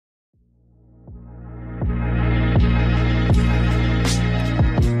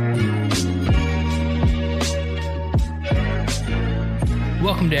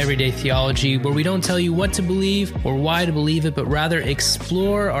to Everyday Theology, where we don't tell you what to believe or why to believe it, but rather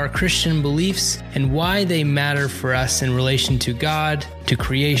explore our Christian beliefs and why they matter for us in relation to God, to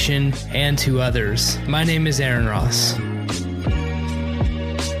creation, and to others. My name is Aaron Ross.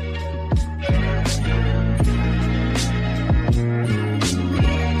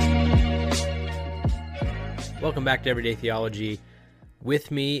 Welcome back to Everyday Theology.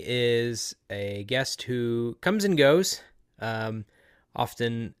 With me is a guest who comes and goes.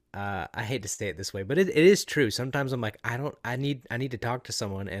 Often, I hate to say it this way, but it is true. Sometimes I'm like, I need to talk to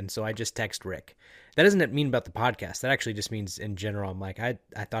someone, and so I just text Rick. That doesn't mean about the podcast. That actually just means in general. I'm like, I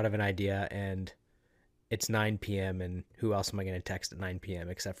thought of an idea, and it's 9 p.m., and who else am I going to text at 9 p.m.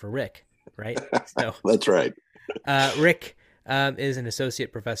 except for Rick, right? So That's right. Rick is an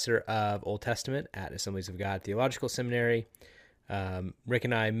associate professor of Old Testament at Assemblies of God Theological Seminary. Rick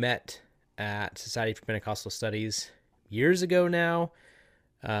and I met at Society for Pentecostal Studies years ago now.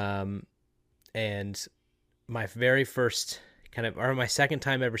 And my very first my second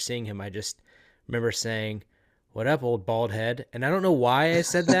time ever seeing him, I just remember saying, "What up, old bald head?" And I don't know why I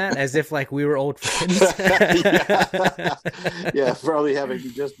said that, as if like we were old friends. Yeah, probably having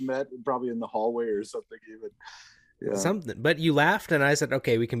just met, probably in the hallway or something even. Yeah. Something, but you laughed, and I said,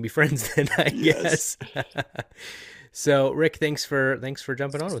 "Okay, we can be friends then, I guess." So, Rick, thanks for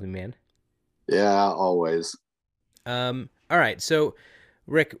jumping on with me, man. Yeah, always. All right. So,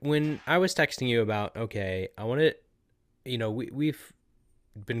 Rick, when I was texting you about, okay, I want to, we've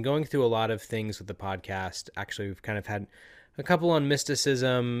been going through a lot of things with the podcast. Actually, we've kind of had a couple on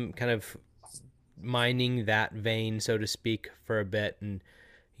mysticism, kind of mining that vein, so to speak, for a bit. And,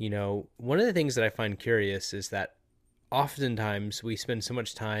 one of the things that I find curious is that oftentimes we spend so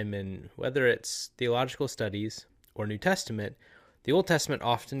much time in, whether it's theological studies or New Testament, the Old Testament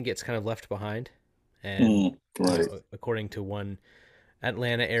often gets kind of left behind. And right. According to one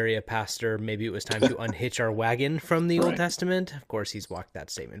Atlanta area pastor, maybe it was time to unhitch our wagon from the Old Testament. Of course, he's walked that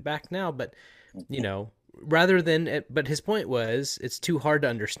statement back now, but, but his point was, it's too hard to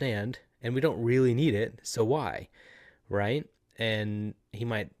understand and we don't really need it. So why? Right. And he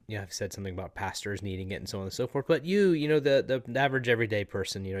might, have said something about pastors needing it and so on and so forth. But the average everyday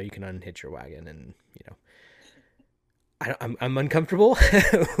person, you can unhitch your wagon, and I'm uncomfortable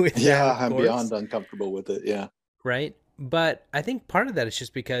with that. Yeah, I'm beyond uncomfortable with it. Yeah. Right. But I think part of that is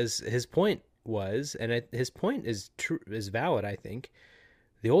just because his point was, and his point is true, is valid. I think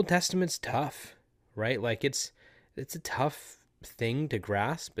the Old Testament's tough, right? Like it's a tough thing to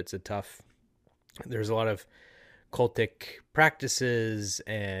grasp. There's a lot of cultic practices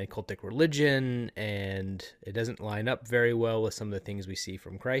and cultic religion, and it doesn't line up very well with some of the things we see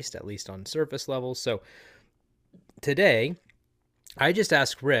from Christ, at least on surface levels. So today, I just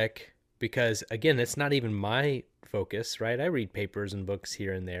asked Rick, because again, it's not even my focus, right? I read papers and books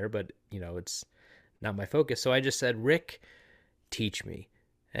here and there, but it's not my focus. So I just said, Rick, teach me.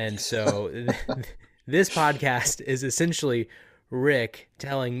 And so this podcast is essentially Rick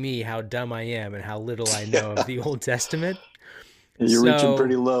telling me how dumb I am and how little I know of the Old Testament. You're reaching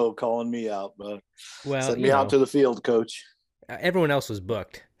pretty low, calling me out, but send me out to the field, coach. Everyone else was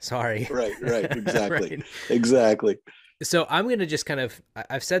booked. Sorry. Right. Exactly. Right. Exactly. So I'm going to just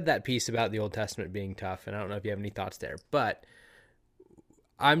I've said that piece about the Old Testament being tough, and I don't know if you have any thoughts there, but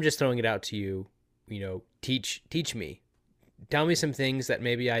I'm just throwing it out to you, teach me. Tell me some things that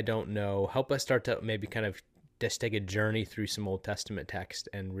maybe I don't know. Help us start to maybe kind of just take a journey through some Old Testament text,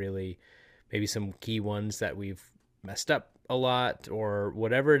 and really maybe some key ones that we've messed up a lot, or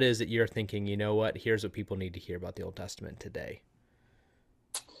whatever it is that you're thinking, here's what people need to hear about the Old Testament today.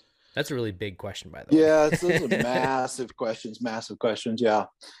 That's a really big question, by the way. Yeah, those are massive questions. Yeah.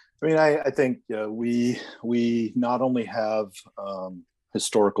 I mean, I think we not only have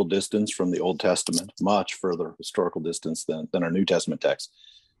historical distance from the Old Testament, much further historical distance than our New Testament text,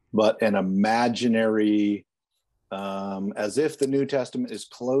 but an imaginary, as if the New Testament is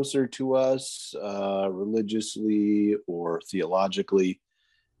closer to us religiously or theologically.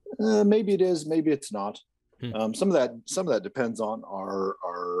 Maybe it is, maybe it's not. Some of that depends on our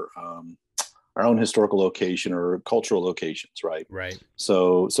own historical location or cultural locations, right? Right.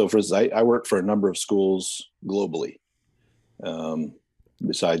 So I work for a number of schools globally,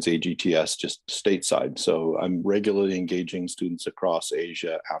 besides AGTS, just stateside. So I'm regularly engaging students across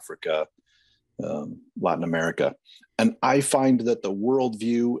Asia, Africa, Latin America, and I find that the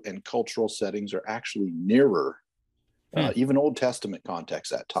worldview and cultural settings are actually nearer, even Old Testament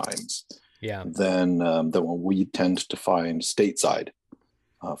context at times. Yeah. Than what we tend to find stateside.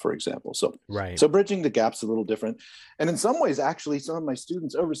 for example. So, Right. so bridging the gap's a little different. And in some ways, actually, some of my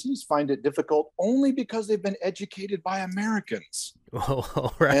students overseas find it difficult only because they've been educated by Americans.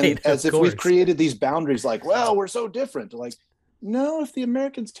 Oh, And right. as Of if we've course. created these boundaries like, well, we're so different. Like, no, if the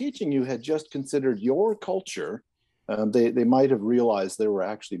Americans teaching you had just considered your culture, they might have realized there were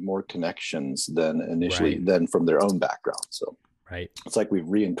actually more connections than initially Right. than from their own background. So Right. it's like we've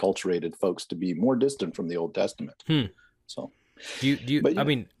reinculturated folks to be more distant from the Old Testament. Hmm. So, Do you, but I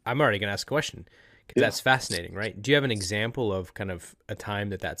mean, I'm already going to ask a question because yeah, that's fascinating, right? Do you have an example of kind of a time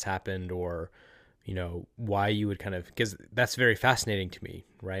that that's happened, or, why you would kind of, because that's very fascinating to me,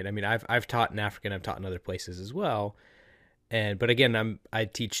 right? I mean, I've taught in Africa and I've taught in other places as well. But again, I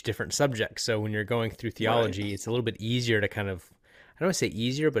teach different subjects. So when you're going through right. theology, it's a little bit easier to kind of, I don't want to say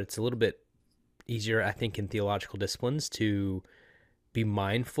easier, but it's a little bit easier, I think, in theological disciplines to be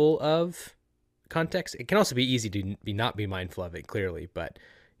mindful of context. It can also be easy to not be mindful of it, clearly, but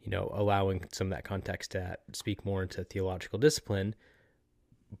allowing some of that context to speak more into theological discipline.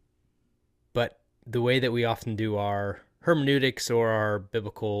 But the way that we often do our hermeneutics or our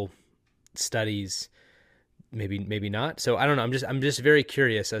biblical studies, maybe not. So I don't know. I'm just very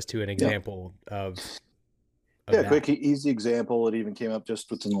curious as to an Yeah. example of Yeah, that. quick, easy example. It even came up just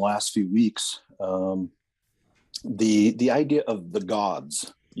within the last few weeks. The idea of the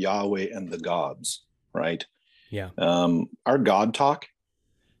gods, Yahweh and the gods, right? Yeah. Our God talk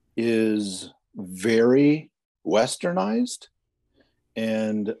is very westernized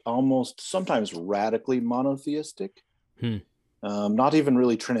and almost sometimes radically monotheistic. Hmm. Not even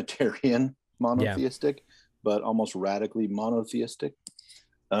really Trinitarian Yeah. monotheistic, but almost radically monotheistic.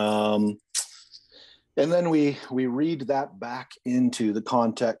 Um, and then we read that back into the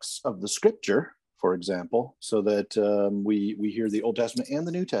context of the scripture, for example, so that we hear the Old Testament and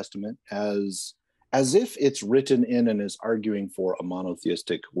the New Testament as if it's written in and is arguing for a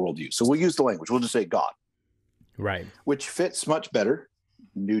monotheistic worldview. So we'll use the language. We'll just say God, Right. which fits much better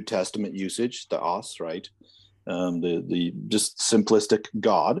New Testament usage, the os, right? The just simplistic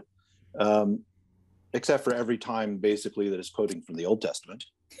God, um, except for every time basically that is quoting from the Old Testament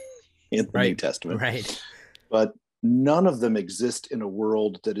in the New Right. Testament. Right. But none of them exist in a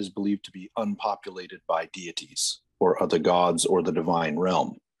world that is believed to be unpopulated by deities or other gods or the divine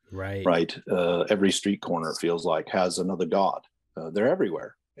realm, Right. right? Every street corner feels like has another god. They're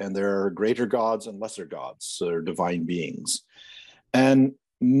everywhere. And there are greater gods and lesser gods, or divine beings. And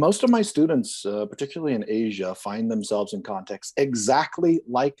most of my students, particularly in Asia, find themselves in contexts exactly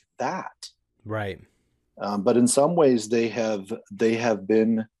like that. Right. But in some ways, they have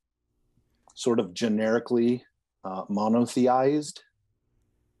been sort of generically monotheized,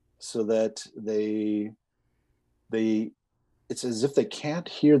 so that they it's as if they can't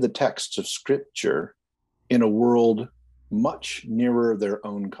hear the texts of scripture in a world much nearer their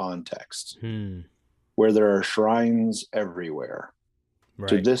own context, Hmm. where there are shrines everywhere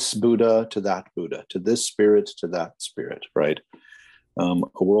to Right. this Buddha, to that Buddha, to this spirit, to that spirit, right?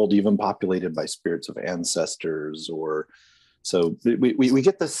 A world even populated by spirits of ancestors, or so we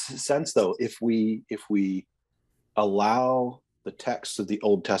get this sense though, if we allow the texts of the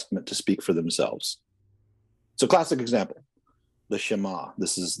Old Testament to speak for themselves. So classic example, the Shema.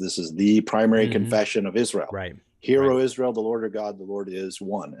 This is the primary Mm-hmm. confession of Israel. Right. Hear, Right. O Israel, the Lord our God, the Lord is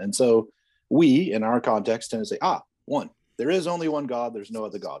one. And so we, in our context, tend to say, one. There is only one God. There's no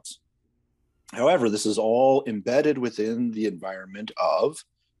other gods. However, this is all embedded within the environment of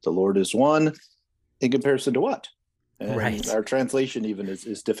the Lord is one in comparison to what? And Right. our translation even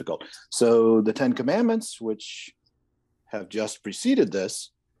is difficult. So the Ten Commandments, which have just preceded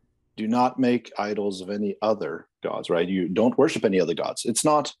this, do not make idols of any other gods, right? You don't worship any other gods. It's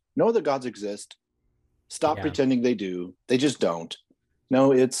not, no other gods exist. Stop Yeah. pretending they do. They just don't.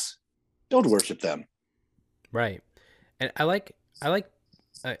 No, it's don't worship them. Right. And I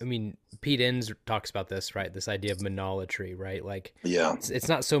mean, Pete Enns talks about this, right? This idea of monolatry, right? Like Yeah. it's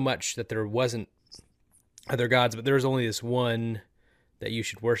not so much that there wasn't other gods, but there was only this one that you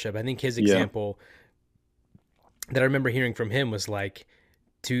should worship. I think his Yeah. example that I remember hearing from him was like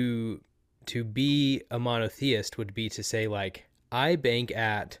to to be a monotheist would be to say like I bank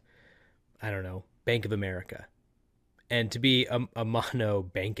at, I don't know, Bank of America. And to be a mono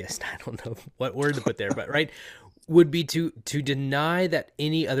bankist, I don't know what word to put there, but right, would be to deny that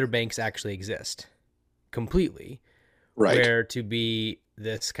any other banks actually exist completely. Right. Where to be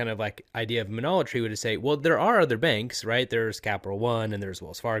this kind of like idea of monolatry would say, well, there are other banks, right? There's Capital One and there's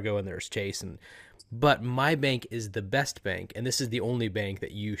Wells Fargo and there's Chase, and but my bank is the best bank, and this is the only bank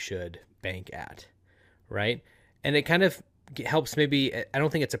that you should bank at, right? And it kind of helps, maybe, I don't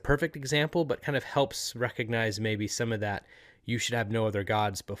think it's a perfect example, but kind of helps recognize maybe some of that you should have no other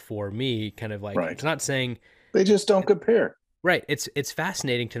gods before me. Kind of like, it's Right. not saying, They just don't compare. right. It's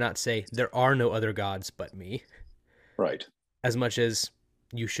fascinating to not say there are no other gods but me, Right. as much as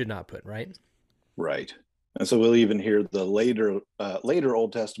you should not put, right? Right. And so we'll even hear the later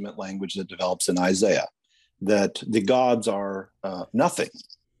Old Testament language that develops in Isaiah, that the gods are nothing.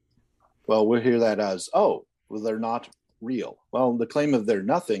 Well, we'll hear that as, oh, well, they're not real. Well, the claim of they're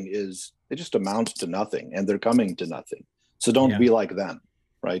nothing is they just amount to nothing, and they're coming to nothing. So don't Yeah. be like them,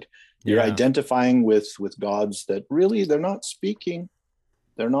 right? You're Yeah. identifying with gods that really they're not speaking,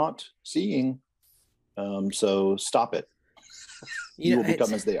 they're not seeing. So stop it. You You know, will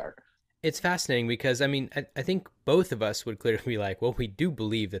become as they are. it's fascinating because, I mean, I think both of us would clearly be like, well, we do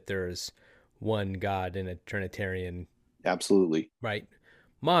believe that there's one God in a Trinitarian, Absolutely. right,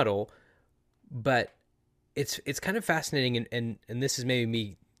 model, but it's kind of fascinating, and this is maybe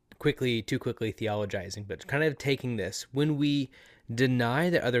me too quickly theologizing, but kind of taking this when we deny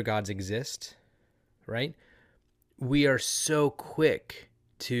that other gods exist, right? We are so quick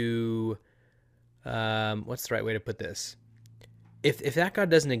to what's the right way to put this? If that God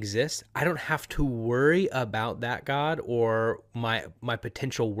doesn't exist, I don't have to worry about that God or my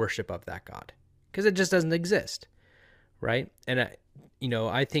potential worship of that God because it just doesn't exist, right? And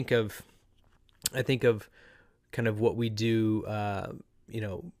I think of kind of what we do. You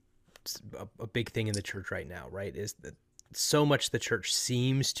know, a big thing in the church right now, right, is that so much the church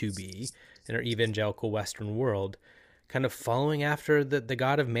seems to be in our evangelical Western world, kind of following after the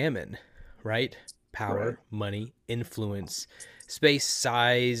God of Mammon, right? Right. Power, money, influence, space,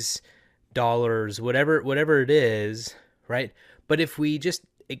 size, dollars, whatever it is, right? But if we just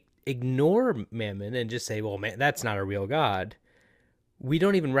ignore Mammon and just say, well, man, that's not a real God, we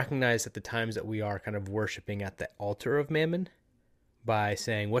don't even recognize at the times that we are kind of worshiping at the altar of Mammon by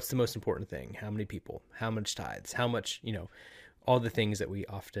saying, what's the most important thing? How many people? How much tithes? How much, all the things that we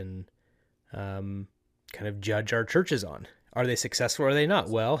often kind of judge our churches on. Are they successful or are they not?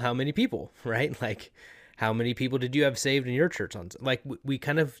 Well, how many people, right? Like, how many people did you have saved in your church? On like, we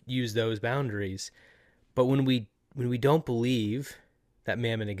kind of use those boundaries, but when we don't believe that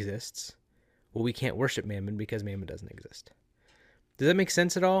Mammon exists, well, we can't worship Mammon because Mammon doesn't exist. Does that make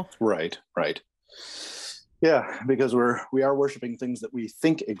sense at all? Right. Right. Yeah, because we are worshiping things that we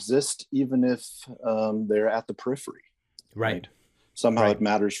think exist, even if they're at the periphery. Right. Right. Somehow Right. it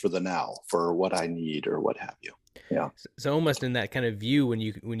matters for the now, for what I need or what have you. Yeah. So almost in that kind of view, when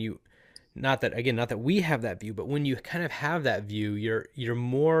you not that we have that view, but when you kind of have that view, you're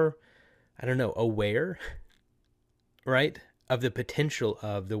more, I don't know, aware, right, of the potential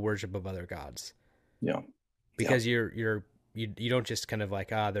of the worship of other gods, Yeah. Yeah. because you don't just kind of like,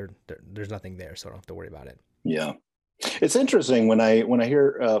 there's nothing there, so I don't have to worry about it. Yeah. It's interesting when I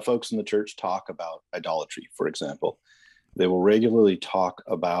hear folks in the church talk about idolatry, for example. They will regularly talk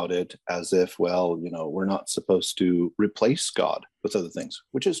about it as if, well, we're not supposed to replace God with other things,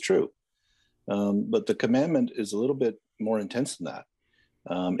 which is true. But the commandment is a little bit more intense than that.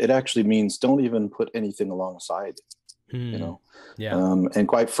 It actually means don't even put anything alongside it, you Hmm. know. Yeah. And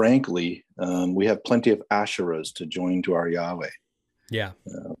quite frankly, we have plenty of Asherahs to join to our Yahweh. Yeah.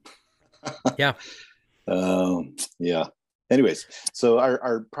 Uh, Yeah. yeah. Anyways, so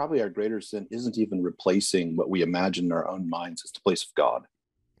our probably our greater sin isn't even replacing what we imagine in our own minds as the place of God,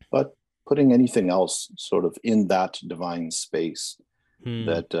 but putting anything else sort of in that divine space Hmm.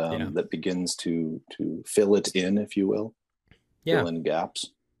 that Yeah. that begins to fill it in, if you will, Yeah. fill in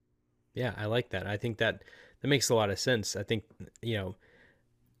gaps. Yeah. I like that. I think that makes a lot of sense. I think,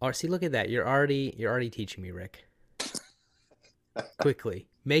 see, look at that. You're already teaching me, Rick. Quickly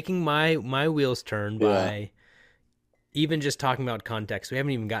making my wheels turn Yeah. by even just talking about context. We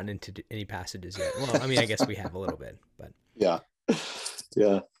haven't even gotten into any passages yet. Well, I mean, I guess we have a little bit, but Yeah.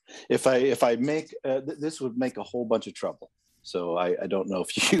 Yeah. If I make this would make a whole bunch of trouble. So I don't know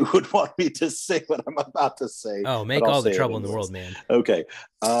if you would want me to say what I'm about to say, oh, but make I'll all the say it trouble in the anyways. world, man. Okay.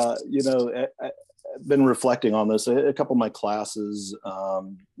 I've been reflecting on this. A couple of my classes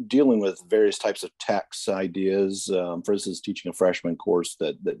dealing with various types of text ideas. For instance, teaching a freshman course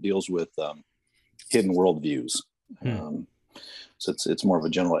that deals with hidden worldviews. Hmm. Um, so it's more of a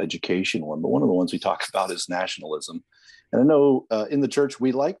general education one. But one of the ones we talk about is nationalism. And I know in the church,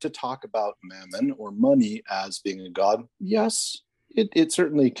 we like to talk about mammon or money as being a god. Yes, it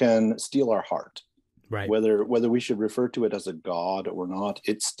certainly can steal our heart. Right. Whether we should refer to it as a god or not,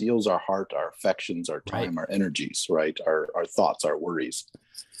 it steals our heart, our affections, our Right. time, our energies, right? Our thoughts, our worries.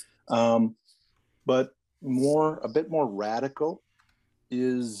 But a bit more radical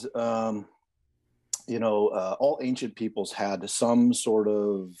is, all ancient peoples had some sort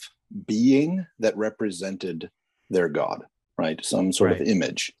of being that represented their god, right? Some sort of Right.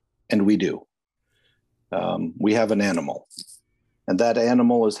 image. And we do. We have an animal, and that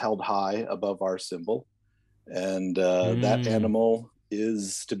animal is held high above our symbol. And that Mm. animal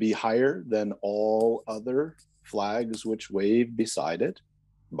is to be higher than all other flags which wave beside it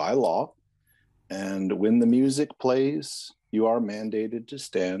by law. And when the music plays, you are mandated to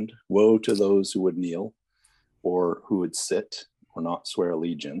stand. Woe to those who would kneel or who would sit or not swear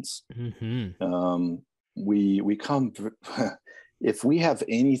allegiance. Hmm. We come if we have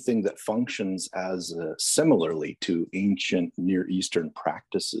anything that functions as similarly to ancient Near Eastern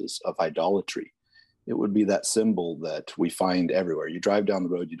practices of idolatry, it would be that symbol that we find everywhere. You drive down the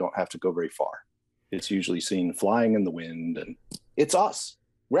road, you don't have to go very far. It's usually seen flying in the wind, and it's us.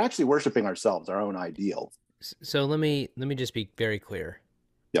 We're actually worshiping ourselves, our own ideal. So let me just be very clear.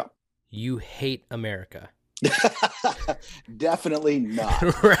 Yeah. You hate America. Definitely not.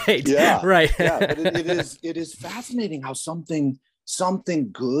 Right. Yeah. Right. Yeah. But it is fascinating how something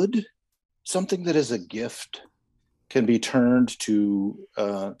good, something that is a gift, can be turned to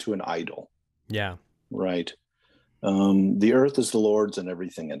an idol. Yeah. Right. The earth is the Lord's and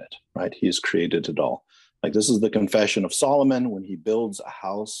everything in it. Right. He has created it all. Like, this is the confession of Solomon when he builds a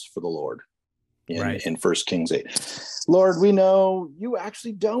house for the Lord Right. in 1 Kings 8. Lord, we know you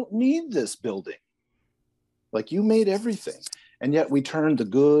actually don't need this building. Like, you made everything. And yet we turn the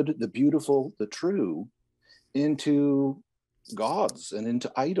good, the beautiful, the true into gods and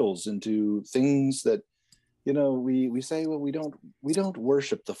into idols, into things that, we say, well, we don't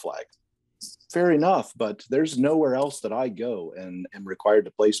worship the flag. Fair enough, but there's nowhere else that I go and am required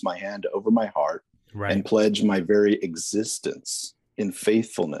to place my hand over my heart Right. and pledge my very existence in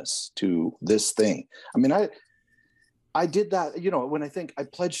faithfulness to this thing. I mean, I did that, when I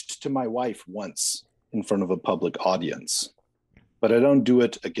pledged to my wife once in front of a public audience, but I don't do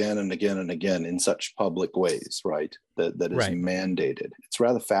it again and again and again in such public ways, right? That is Right. mandated. It's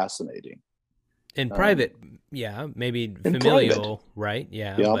rather fascinating. In private, yeah, maybe In familial, private. right?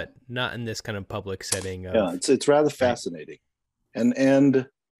 Yeah, Yeah. but not in this kind of public setting of. Yeah, it's rather fascinating. And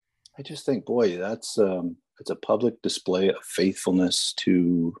I just think, boy, it's a public display of faithfulness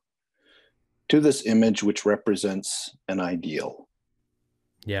to this image which represents an ideal.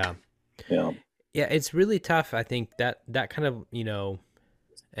 Yeah. Yeah. Yeah, it's really tough. I think that kind of,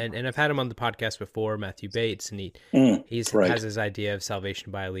 and I've had him on the podcast before, Matthew Bates, and he's right. has his idea of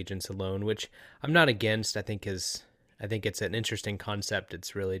salvation by allegiance alone, which I'm not against. I think it's an interesting concept.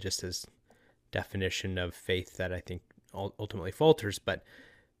 It's really just his definition of faith that I think ultimately falters. But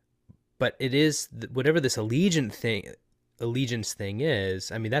it is whatever this allegiance thing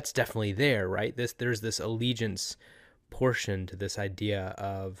is. I mean, that's definitely there, right? There's this allegiance portion to this idea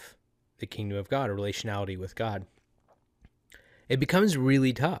of the kingdom of God, a relationality with God. It becomes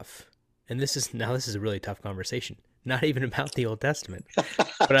really tough. And this is a really tough conversation. Not even about the Old Testament.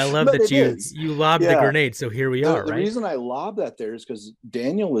 But I love that you lobbed the grenade, so here we are, right? The reason I lob that there is because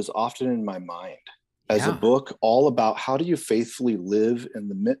Daniel is often in my mind as a book all about how do you faithfully live in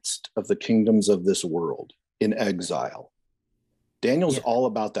the midst of the kingdoms of this world in exile. Daniel's all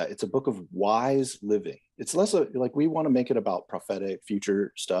about that. It's a book of wise living. It's less like we want to make it about prophetic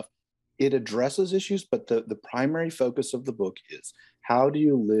future stuff. It addresses issues, but the primary focus of the book is how do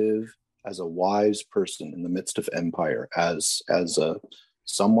you live as a wise person in the midst of empire, as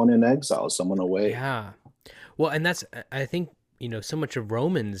someone in exile, someone away. Yeah. Well, and that's, I think, so much of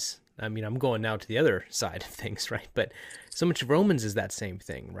Romans, I mean, I'm going now to the other side of things, right? But so much of Romans is that same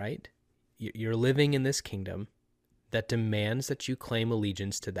thing, right? You're living in this kingdom that demands that you claim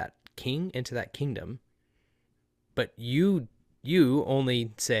allegiance to that king and to that kingdom. But you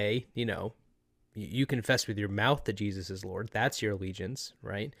only say, you confess with your mouth that Jesus is Lord. That's your allegiance,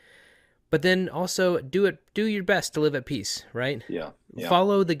 right? But then also do your best to live at peace, right? Yeah.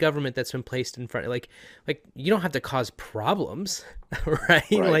 Follow the government that's been placed in front. Like you don't have to cause problems, right?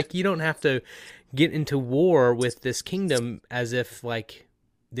 Like you don't have to get into war with this kingdom as if like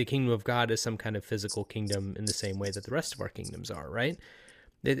the kingdom of God is some kind of physical kingdom in the same way that the rest of our kingdoms are, right?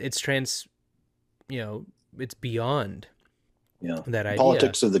 It's beyond that idea.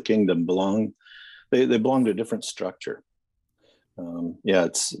 Politics of the kingdom belong to a different structure.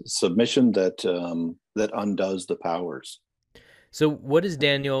 It's submission that undoes the powers. So what is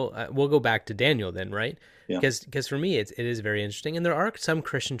Daniel? We'll go back to Daniel then, right? Yeah. Because for me, it is very interesting, and there are some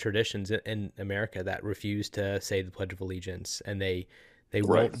Christian traditions in America that refuse to say the Pledge of Allegiance, and they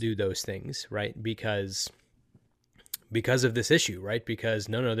won't do those things, right? Because of this issue, right? Because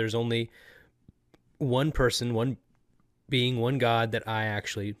no, there's only one person, one being, one God that I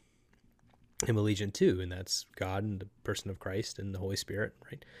actually am allegiant to, and that's God and the person of Christ and the Holy Spirit,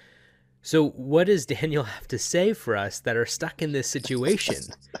 right? So what does Daniel have to say for us that are stuck in this situation,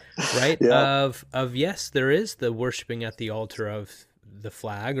 right? Yeah. Of yes, there is the worshiping at the altar of the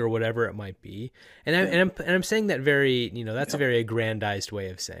flag or whatever it might be, and Yeah. I'm saying that very, that's a Yeah. very aggrandized way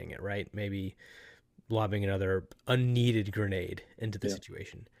of saying it, right? Maybe lobbing another unneeded grenade into the Yeah.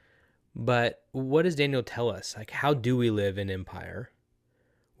 situation. But what does Daniel tell us? Like, how do we live in empire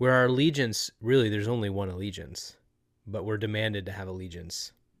where our allegiance, really, there's only one allegiance, but we're demanded to have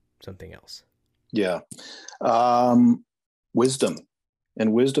allegiance something else? Yeah. Wisdom.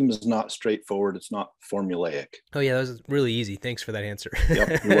 And wisdom is not straightforward. It's not formulaic. Oh yeah, that was really easy. Thanks for that answer.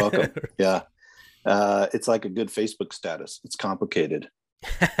 Yep. You're welcome. Yeah. It's like a good Facebook status. It's complicated.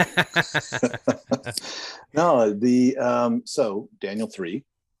 No, so Daniel 3,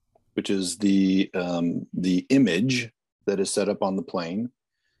 which is the image that is set up on the plain.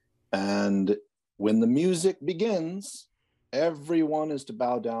 And when the music begins, everyone is to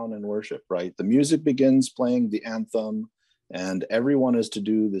bow down and worship, right? The music begins playing the anthem, and everyone is to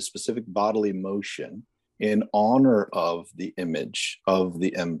do the specific bodily motion in honor of the image of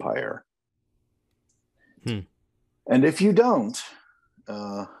the empire. And if you don't,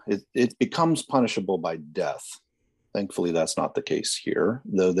 it becomes punishable by death. Thankfully, that's not the case here,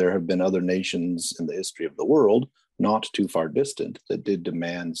 though there have been other nations in the history of the world, not too far distant, that did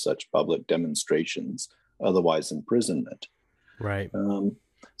demand such public demonstrations, otherwise imprisonment. Right.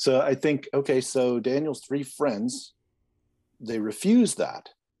 So I think, okay, so Daniel's 3 friends, they refuse that,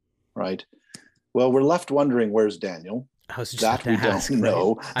 right? Well, we're left wondering, where's Daniel? I was just that we don't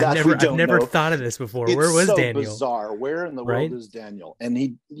know. Right? I've never thought of this before. It's where was so Daniel? Bizarre. Where in the right? world is Daniel? And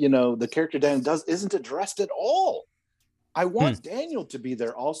he, the character Daniel isn't addressed at all. I want Daniel to be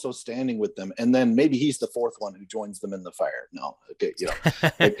there also standing with them. And then maybe he's the 4th one who joins them in the fire. No. Okay.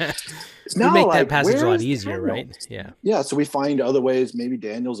 Make that passage a lot easier, Daniel? Right? Yeah. Yeah. So we find other ways. Maybe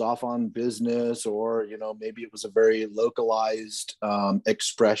Daniel's off on business, or, maybe it was a very localized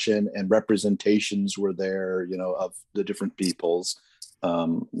expression and representations were there, of the different peoples.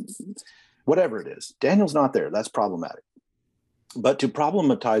 Whatever it is, Daniel's not there. That's problematic. But to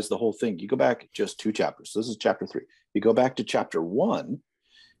problematize the whole thing, you go back just 2 chapters. This is chapter 3. You go back to chapter 1.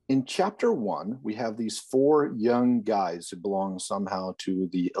 In chapter 1, we have these 4 young guys who belong somehow to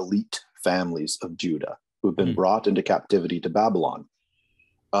the elite families of Judah, who've been brought into captivity to Babylon.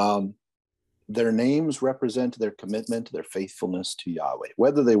 Their names represent their commitment, their faithfulness to Yahweh.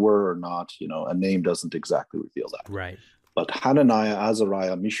 Whether they were or not, a name doesn't exactly reveal that. Right. But Hananiah,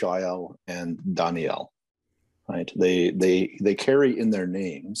 Azariah, Mishael, and Daniel. Right, they carry in their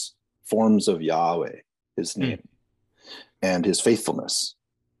names forms of Yahweh, his name, and his faithfulness,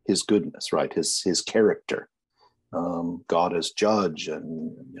 his goodness, right, his character, God as judge,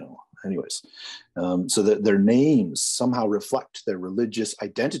 and anyways, so that their names somehow reflect their religious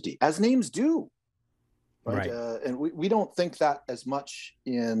identity, as names do, right? And we don't think that as much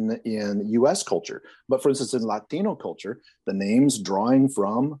in U.S. culture, but for instance, in Latino culture, the names drawing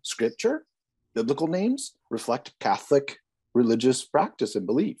from Scripture, biblical names, reflect Catholic religious practice and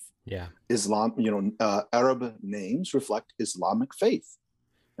belief. Yeah. Islam, Arab names reflect Islamic faith.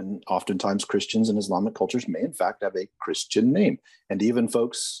 And oftentimes Christians in Islamic cultures may in fact have a Christian name. And even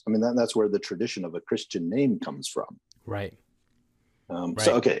folks, that's where the tradition of a Christian name comes from. Right.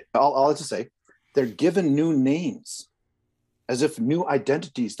 So, okay, I'll have to say, they're given new names as if new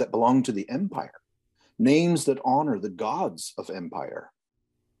identities that belong to the empire, names that honor the gods of empire.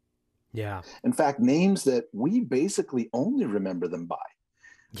 Yeah. In fact, names that we basically only remember them by.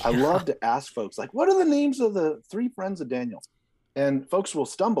 Yeah. I love to ask folks, like, what are the names of the 3 friends of Daniel? And folks will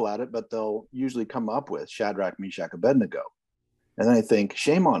stumble at it, but they'll usually come up with Shadrach, Meshach, Abednego. And then I think,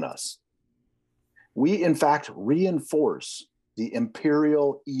 shame on us. We, in fact, reinforce the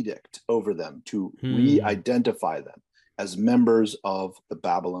imperial edict over them to re-identify them as members of the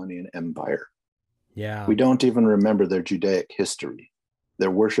Babylonian Empire. Yeah. We don't even remember their Judaic history,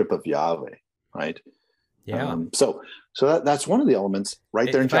 their worship of Yahweh, right? Yeah. So that's one of the elements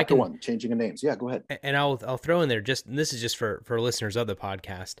right there in chapter 1, changing of names. Yeah, go ahead. And I'll throw in there, and this is just for listeners of the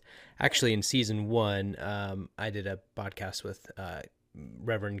podcast. Actually, in season 1, I did a podcast with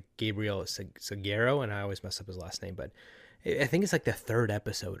Reverend Gabriel Seguero, and I always mess up his last name, but I think it's like the 3rd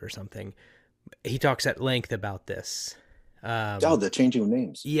episode or something. He talks at length about this. The changing of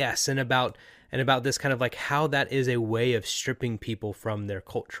names. Yes, and about this kind of like how that is a way of stripping people from their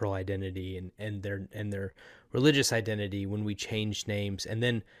cultural identity and their religious identity when we change names. And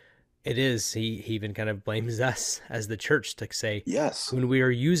then it is, he even kind of blames us as the church to say, yes, when we are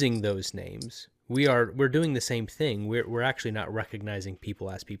using those names, we're doing the same thing. We're actually not recognizing people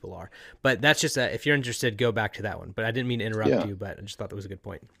as people are. But that's just if you're interested, go back to that one. But I didn't mean to interrupt you, but I just thought that was a good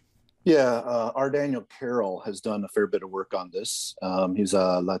point. Yeah, R. Daniel Carroll has done a fair bit of work on this. He's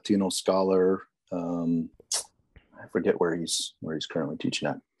a Latino scholar. I forget where he's currently teaching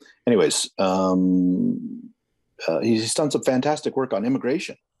at. Anyways, he's done some fantastic work on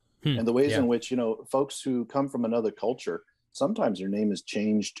immigration and the ways Yeah. in which folks who come from another culture, sometimes your name is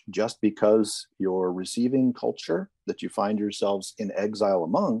changed just because your receiving culture that you find yourselves in exile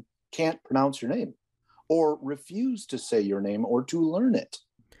among can't pronounce your name or refuse to say your name or to learn it.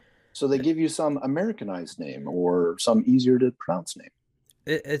 So they give you some Americanized name or some easier to pronounce name.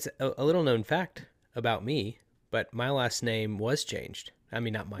 It's a little known fact about me, but my last name was changed. I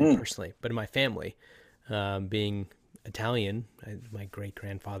mean, not mine Mm, personally, but in my family, being Italian, my great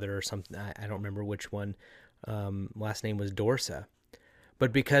grandfather or something, I don't remember which one, last name was Dorsa.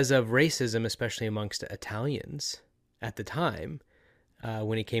 But because of racism, especially amongst Italians at the time,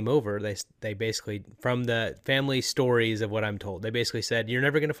 when he came over, they basically, from the family stories of what I'm told, they basically said, "You're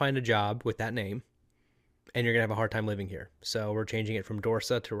never going to find a job with that name, and you're going to have a hard time living here. So we're changing it from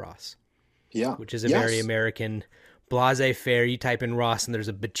Dorsa to Ross," yeah. which is a very Yes. American blase fair. You type in Ross, and there's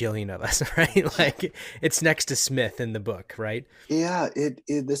a bajillion of us, right? Like it's next to Smith in the book, right? Yeah.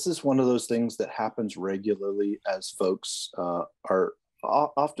 This is one of those things that happens regularly as folks are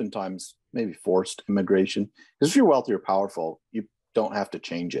oftentimes maybe forced immigration. Because if you're wealthy or powerful, you don't have to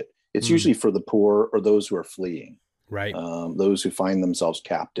change it. It's Mm, usually for the poor or those who are fleeing, right. those who find themselves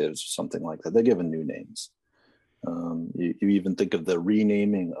captives, something like that. They're given new names. You even think of the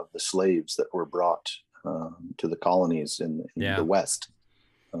renaming of the slaves that were brought to the colonies in the Yeah. West,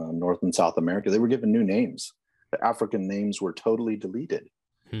 North and South America. They were given new names. The African names were totally deleted.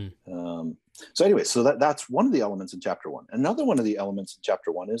 Hmm. So anyway, so that's one of the elements in chapter one. Another one of the elements in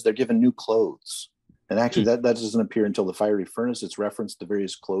chapter one is they're given new clothes. And actually, Hmm. that doesn't appear until the fiery furnace. It's referenced to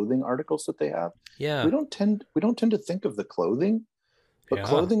various clothing articles that they have. Yeah. We don't tend to think of the clothing, but Yeah.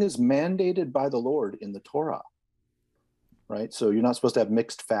 clothing is mandated by the Lord in the Torah, right? So you're not supposed to have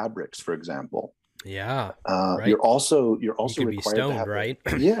mixed fabrics, for example. Yeah. You're Right. also you're You also could be required to stoned, have the right?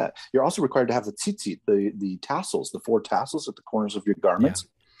 yeah you're also required to have the tzitzit, the tassels, the four tassels at the corners of your Yeah. garments.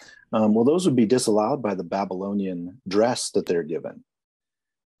 Well, those would be disallowed by the Babylonian dress that they're given,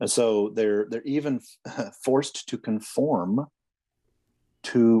 and so they're even forced to conform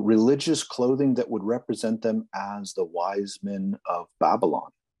to religious clothing that would represent them as the wise men of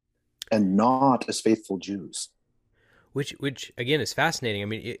Babylon and not as faithful Jews. Which again is fascinating. I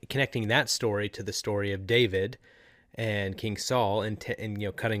mean, connecting that story to the story of David and King Saul, and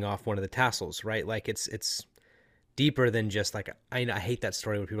cutting off one of the tassels, right? Like it's deeper than just like I hate that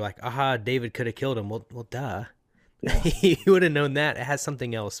story where people are like, aha, David could have killed him. Well, duh. Yeah, He would have known that. It has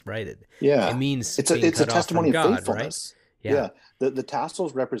something else, right? It yeah. means It's a being it's a cut off from testimony of God, right? faithfulness. Yeah, Yeah, the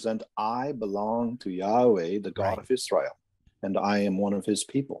tassels represent I belong to Yahweh, the God right. of Israel, and I am one of His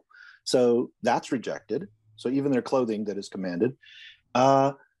people. So that's rejected. So even their clothing that is commanded.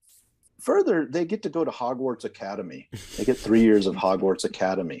 Uh, Further, they get to go to Hogwarts Academy. They get 3 years of Hogwarts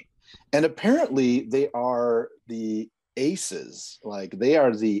Academy, and apparently they are the aces. Like they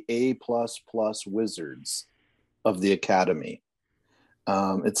are the A++ wizards of the academy.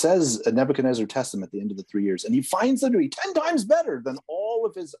 It says Nebuchadnezzar tests him at the end of the 3 years, and he finds them to be 10 times better than all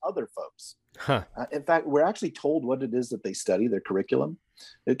of his other folks. Huh. In fact, we're actually told what it is that they study, their curriculum.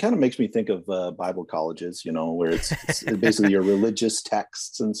 It kind of makes me think of Bible colleges, where it's basically your religious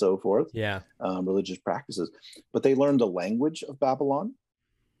texts and so forth, Yeah. religious practices. But they learn the language of Babylon.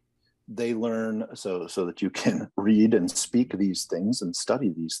 They learn so that you can read and speak these things and study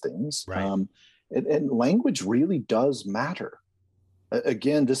these things. Right. And language really does matter.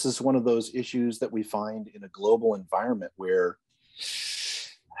 Again, this is one of those issues that we find in a global environment where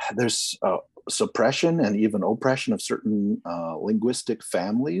there's suppression and even oppression of certain linguistic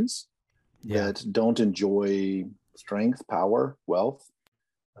families Yeah. that don't enjoy strength, power, wealth.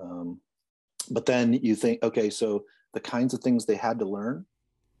 Um, but then you think, okay, so the kinds of things they had to learn,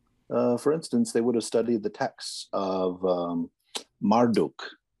 for instance, they would have studied the texts of Marduk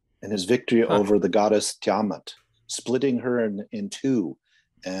and his victory Huh. over the goddess Tiamat, splitting her in two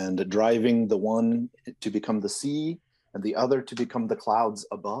and driving the one to become the sea and the other to become the clouds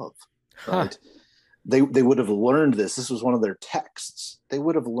above, Huh. right? They would have learned this. This was one of their texts. They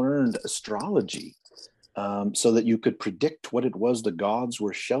would have learned astrology, so that you could predict what it was the gods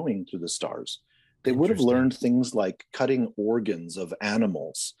were showing through the stars. They would have Interesting. learned things like cutting organs of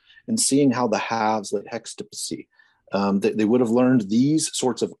animals and seeing how the halves lit hextapy. They would have learned these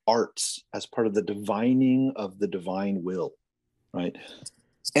sorts of arts as part of the divining of the divine will, right?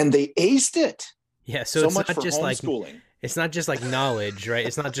 And they aced it. Yeah. So So it's much not for just like homeschooling. It's not just like knowledge, right?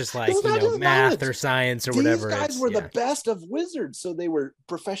 It's not just It's like, not just math knowledge. or science or These whatever. guys It's were yeah. the best of wizards. So they were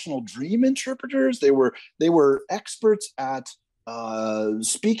professional dream interpreters. They were experts at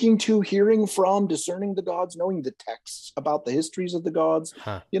speaking to, hearing from, discerning the gods, knowing the texts about the histories of the gods.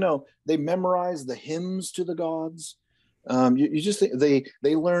 Huh. They memorize the hymns to the gods. You just think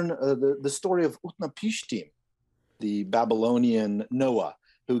they learn the story of Utnapishtim, the Babylonian Noah,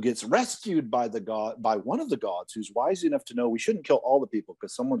 who gets rescued by one of the gods, who's wise enough to know we shouldn't kill all the people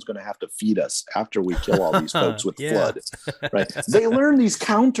because someone's going to have to feed us after we kill all these folks with the Yeah. flood. Right? They learn these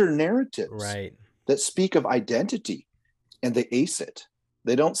counter narratives Right. that speak of identity, and they ace it.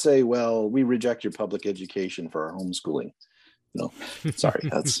 They don't say, "Well, we reject your public education for our homeschooling." Sorry,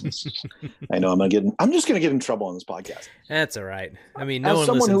 I know I'm just gonna get in trouble on this podcast. That's all right. I mean, no As one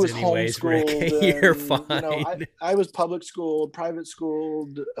someone who listens was anyways, Rick. homeschooled, You're and fine. I was public schooled, private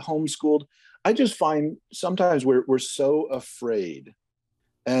schooled, homeschooled. I just find sometimes we're so afraid.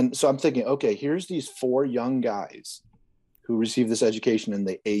 And so I'm thinking, okay, here's these 4 young guys who receive this education and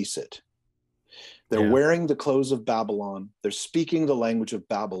they ace it. They're Yeah. wearing the clothes of Babylon. They're speaking the language of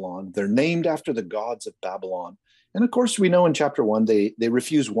Babylon. They're named after the gods of Babylon. And of course, we know in chapter 1, they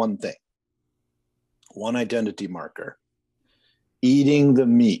refuse one thing, one identity marker: eating the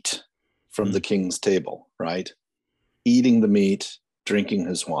meat from the king's table, right? Eating the meat, drinking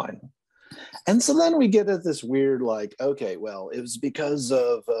his wine. And so then we get at this weird, like, okay, well, it was because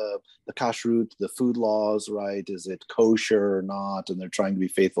of the kashrut, the food laws, right? Is it kosher or not? And they're trying to be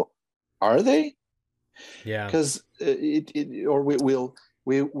faithful. Are they? Yeah. Because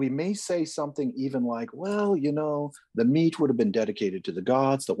we may say something even like, well, the meat would have been dedicated to the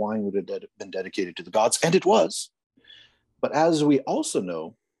gods, the wine would have been dedicated to the gods, and it was. But as we also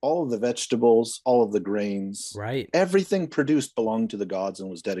know, all of the vegetables, all of the grains, Right. everything produced belonged to the gods and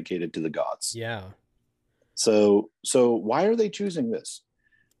was dedicated to the gods. Yeah. So why are they choosing this?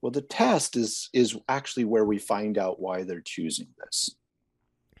 Well, the test is actually where we find out why they're choosing this,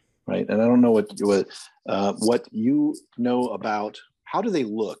 right? And I don't know what you know about how do they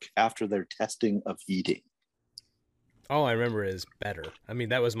look after their testing of eating. All I remember is better. I mean,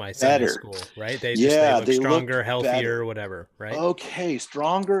 that was my Sunday Better. school, right? They Yeah, look they stronger, look healthier, better. whatever, right? Okay,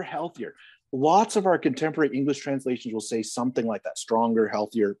 stronger, healthier. Lots of our contemporary English translations will say something like that: stronger,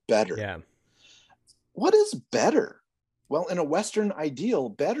 healthier, better. Yeah. What is better? Well, in a Western ideal,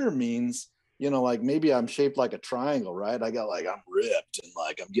 better means, like maybe I'm shaped like a triangle, right? I'm ripped and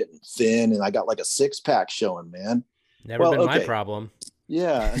like I'm getting thin and I got like a 6-pack showing, man. Never been my problem.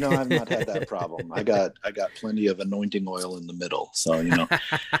 Yeah, no, I've not had that problem. I got plenty of anointing oil in the middle. So,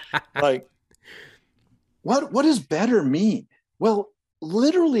 like, what does better mean? Well,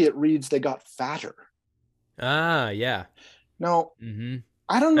 literally it reads they got fatter. Ah, yeah. Now, Mm-hmm.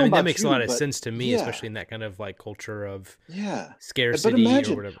 I don't know I mean, about that makes you, a lot of but sense to me, yeah, especially in that kind of like culture of yeah. scarcity But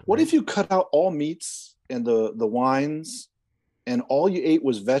imagine, or whatever. what right? if you cut out all meats and the wines and all you ate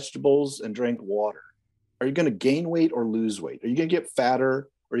was vegetables and drank water? Are you going to gain weight or lose weight? Are you going to get fatter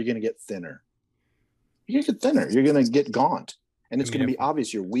or are you going to get thinner? You're going to get thinner. You're going to get gaunt. And it's going to be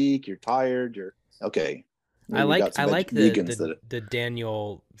obvious you're weak, you're tired, you're okay. I like vegans the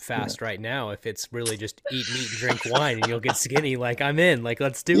Daniel fast right now. If it's really just eat meat and drink wine and you'll get skinny, like I'm in, like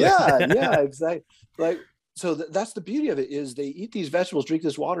let's do it. Yeah, exactly. Like, so that's the beauty of it is they eat these vegetables, drink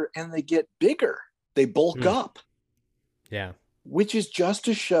this water, and they get bigger. They bulk up. Yeah. Which is just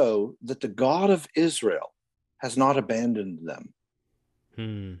to show that the God of Israel has not abandoned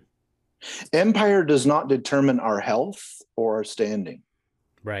them. Empire does not determine our health or our standing.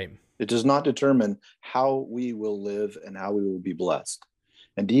 Right. It does not determine how we will live and how we will be blessed.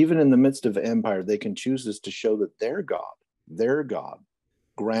 And even in the midst of empire, they can choose this to show that their God,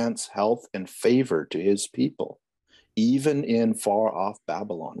 grants health and favor to his people, even in far off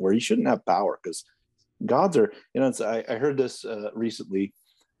Babylon, where he shouldn't have power, because gods are, I heard this recently.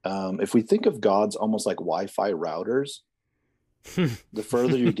 If we think of gods almost like Wi-Fi routers, the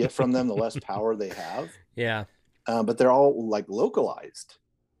further you get from them, the less power they have. Yeah. But they're all like localized.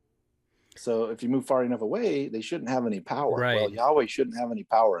 So if you move far enough away, they shouldn't have any power. Right. Well, Yahweh shouldn't have any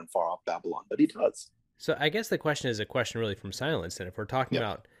power in far off Babylon, but he does. So I guess the question is a question really from silence. And if we're talking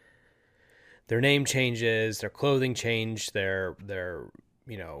about their name changes, their clothing change, their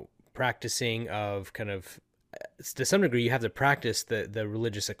practicing of kind of, to some degree, you have to practice the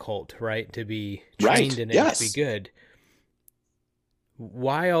religious occult, right? To be trained in it, to be good.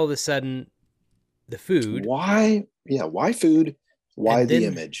 Why all of a sudden the food? Why food? Why the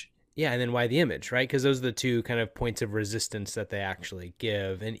image? Yeah, and then why the image, right? Because those are the two kind of points of resistance that they actually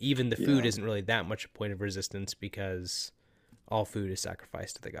give. And even the food isn't really that much a point of resistance because all food is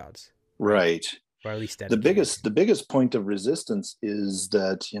sacrificed to the gods. Right. or at least The dedicated biggest to. the biggest point of resistance is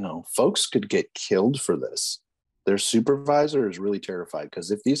that, folks could get killed for this. Their supervisor is really terrified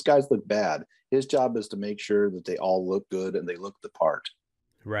because if these guys look bad, his job is to make sure that they all look good and they look the part.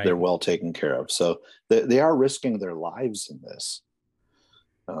 They're Right. well taken care of. So they are risking their lives in this,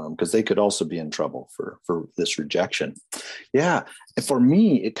 because they could also be in trouble for this rejection. Yeah. For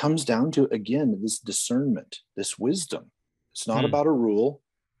me, it comes down to, again, this discernment, this wisdom. It's not Hmm. about a rule.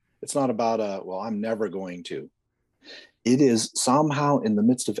 It's not about well, I'm never going to. It is somehow in the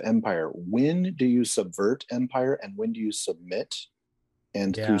midst of empire. When do you subvert empire and when do you submit?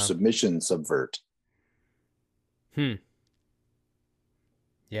 And through Yeah. submission, subvert. Hmm.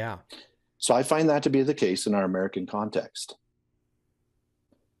 Yeah. So I find that to be the case in our American context.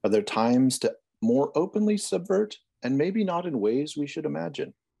 Are there times to more openly subvert and maybe not in ways we should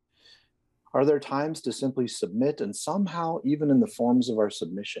imagine? Are there times to simply submit and somehow, even in the forms of our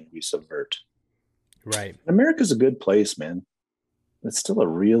submission, we subvert? Right. America's a good place, man. It's still a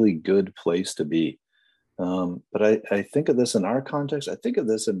really good place to be. But I think of this in our context. I think of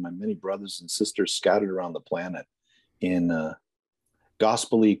this in my many brothers and sisters scattered around the planet in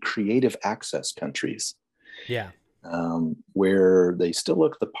gospelly creative access countries, Yeah. where they still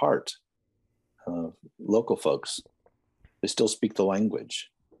look the part of local folks. They still speak the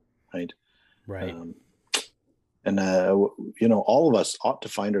language, right? Right. Um, and all of us ought to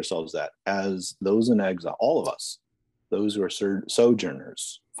find ourselves that as those in exile, all of us, those who are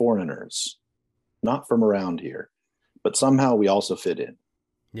sojourners, foreigners, not from around here, but somehow we also fit in.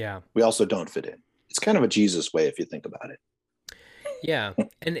 Yeah. We also don't fit in. It's kind of a Jesus way if you think about it. Yeah.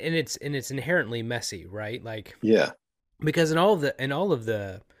 And it's inherently messy, right? Like, Yeah. because in all of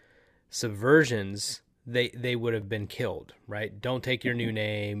the subversions, they would have been killed, right? Don't take your new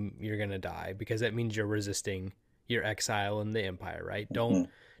name, you're gonna die, because that means you're resisting your exile in the empire, right? Don't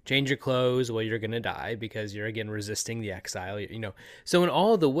Mm-hmm. change your clothes, well, you're gonna die because you're again resisting the exile, you know. So in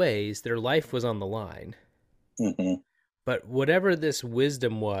all the ways, their life was on the line. Mm-hmm. But whatever this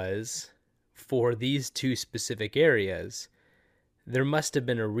wisdom was for these two specific areas, there must have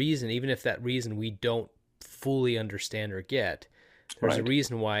been a reason, even if that reason we don't fully understand or get. There's a Right.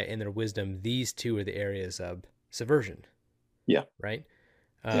 reason why, in their wisdom, these two are the areas of subversion, Yeah. right?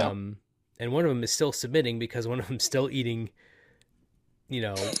 Yeah. Um, and one of them is still submitting because one of them is still eating,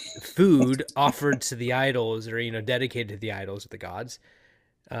 food offered to the idols or dedicated to the idols of the gods.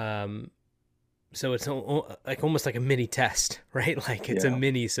 Um, so it's like almost like a mini test, right? Like it's a Yeah.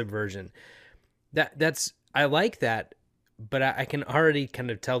 mini subversion. That's I like that, but I can already kind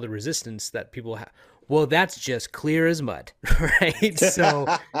of tell the resistance that people have. Well, that's just clear as mud, right? So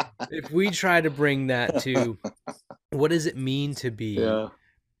if we try to bring that to what does it mean to be Yeah.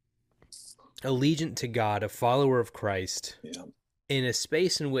 allegiant to God, a follower of Christ, Yeah. in a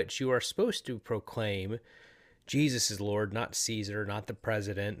space in which you are supposed to proclaim Jesus is Lord, not Caesar, not the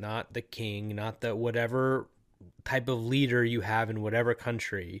president, not the king, not the whatever type of leader you have in whatever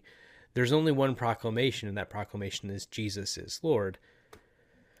country. There's only one proclamation, and that proclamation is Jesus is Lord.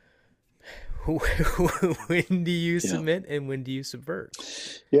 When do you Yeah. submit and when do you subvert?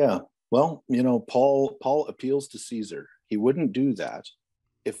 Yeah. Well, Paul appeals to Caesar. He wouldn't do that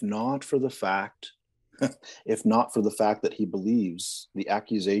if not for the fact if not for the fact that he believes the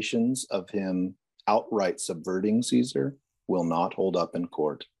accusations of him outright subverting Caesar will not hold up in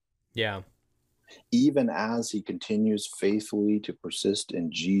court. Yeah. Even as he continues faithfully to persist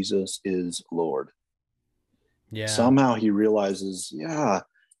in Jesus is Lord. Yeah. Somehow he realizes, yeah,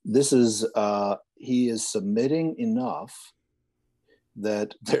 this is he is submitting enough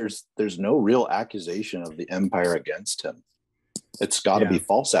that there's no real accusation of the empire against him. It's got to Yeah. be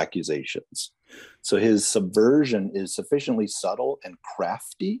false accusations. So his subversion is sufficiently subtle and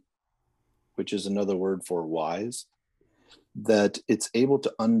crafty, which is another word for wise, that it's able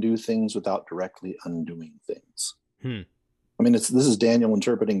to undo things without directly undoing things. I mean, this is Daniel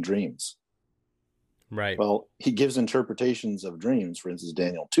interpreting dreams. Right. Well, he gives interpretations of dreams, for instance,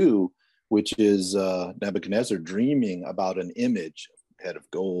 Daniel 2, which is Nebuchadnezzar dreaming about an image, head of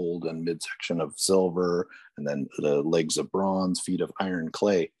gold and midsection of silver, and then the legs of bronze, feet of iron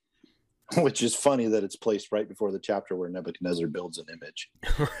clay, which is funny that it's placed right before the chapter where Nebuchadnezzar builds an image.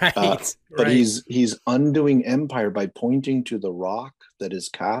 Right. But Right. he's undoing empire by pointing to the rock that is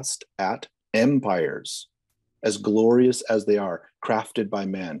cast at empires, as glorious as they are, crafted by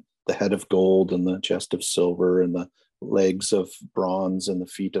man, the head of gold and the chest of silver and the legs of bronze and the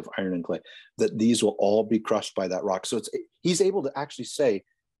feet of iron and clay, that these will all be crushed by that rock. So he's able to actually say,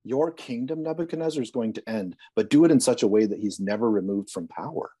 your kingdom, Nebuchadnezzar, is going to end, but do it in such a way that he's never removed from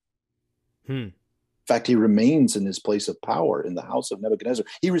power. In fact, he remains in his place of power in the house of Nebuchadnezzar.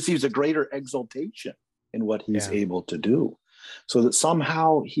 He receives a greater exaltation in what he's Yeah. able to do, so that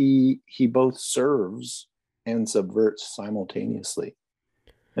somehow he both serves and subverts simultaneously.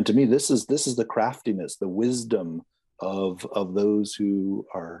 And to me, this is the craftiness, the wisdom of those who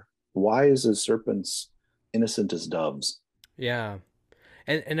are wise as serpents, innocent as doves. Yeah.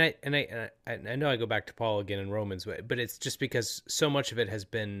 And I know I go back to Paul again in Romans, but it's just because so much of it has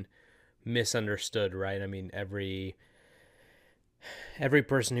been misunderstood, right? I mean, every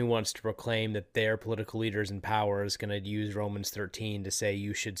person who wants to proclaim that their political leaders in power is going to use Romans 13 to say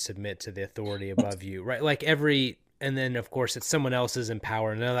you should submit to the authority above you, right? Like and then of course it's someone else's in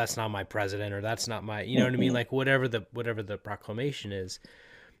power. No, that's not my president, or that's not my, you know what I mean? Mhm. Like whatever the proclamation is,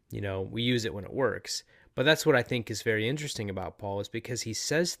 we use it when it works. But that's what I think is very interesting about Paul, is because he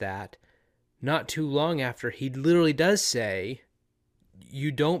says that not too long after he literally does say,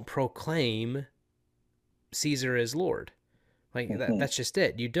 you don't proclaim Caesar as Lord. Like Mhm. that's just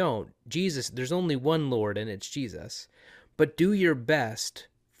it. You don't. Jesus, there's only one Lord, and it's Jesus. But do your best,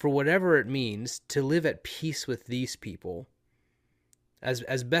 for whatever it means, to live at peace with these people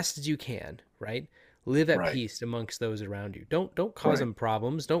as best as you can, right? Live at Right, peace amongst those around you. Don't cause right. them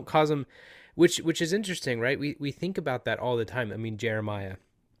problems. Don't cause them, which is interesting, right? We think about that all the time. I mean, Jeremiah,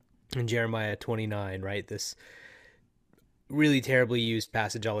 in Jeremiah 29, right? This really terribly used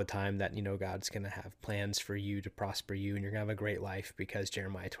passage all the time, that God's going to have plans for you to prosper you and you're going to have a great life, because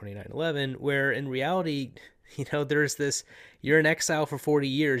Jeremiah 29:11, where in reality, there's this, you're in exile for 40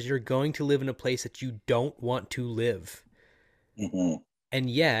 years, you're going to live in a place that you don't want to live, Mhm. and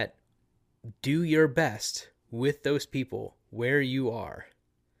yet do your best with those people where you are,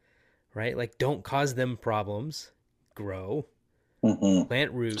 right? Like, don't cause them problems. Grow, Mhm.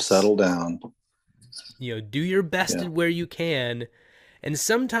 plant roots, Settle down. do your best Yeah. where you can, and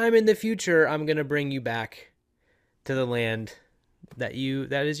sometime in the future I'm going to bring you back to the land that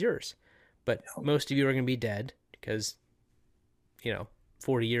is yours. But most of you are going to be dead, because, you know,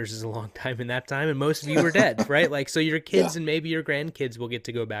 40 years is a long time in that time, and most of you are dead, right? Like, so your Yeah. kids and maybe your grandkids will get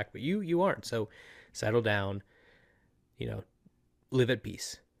to go back, but you aren't. So settle down, you know, live at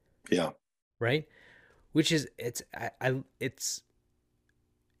peace, Yeah. right? Which is, it's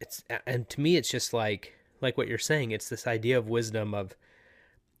and to me it's just like what you're saying, it's this idea of wisdom, of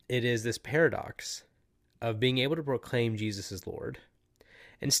it is this paradox of being able to proclaim Jesus as Lord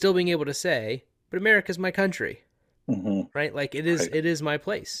and still being able to say, but America's my country, Mhm. right? Like, it is Right. it is my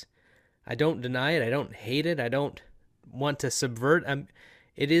place. I don't deny it. I don't hate it. I don't want to subvert.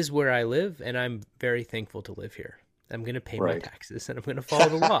 It is where I live, and I'm very thankful to live here. I'm going to pay my Right. taxes, and I'm going to follow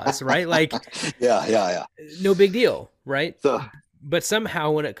the laws, right? Like, Yeah. Yeah. Yeah. no big deal, right? So But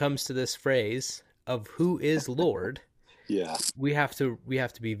somehow when it comes to this phrase of who is Lord, yeah. we have to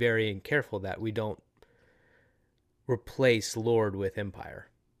be very careful that we don't replace Lord with empire,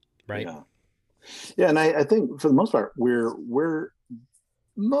 right? Yeah. Yeah. And I think for the most part, we're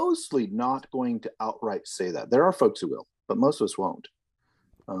mostly not going to outright say that. There are folks who will, but most of us won't.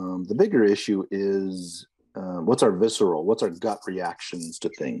 The bigger issue is what's our gut reactions to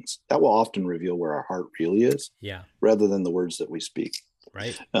things. That will often reveal where our heart really is, Yeah, rather than the words that we speak.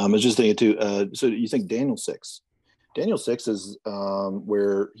 right. I was just thinking too. So you think Daniel 6? Daniel 6 is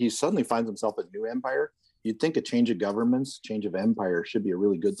where he suddenly finds himself a new empire. You'd think a change of governments, change of empire should be a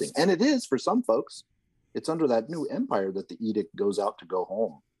really good thing. And it is for some folks. It's under that new empire that the edict goes out to go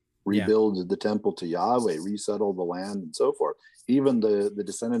home, Yeah, rebuild the temple to Yahweh, resettle the land, and so forth. Even the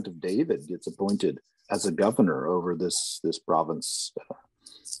descendant of David gets appointed as a governor over this province,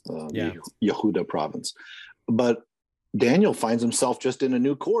 yeah. the Yehuda province. But Daniel finds himself just in a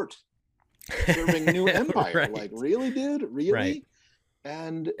new court, serving new empire. Like, Right, really, dude? right. Really?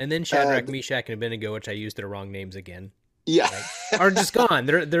 And And then uh, Shadrach, Meshach, and Abednego, which I used their wrong names again, yeah, right? Are just gone.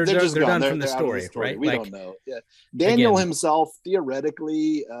 They're they're they're they're, just they're gone. done They're from the they're out of the story, story. right? We don't Like, know. Yeah, Daniel again, himself,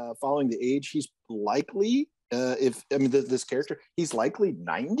 theoretically, following the age, he's likely, if I mean this character, he's likely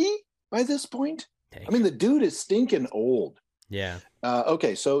 90 by this point. dang. I mean, the dude is stinking old. Yeah,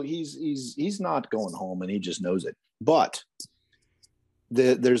 Okay, so he's not going home, and he just knows it. But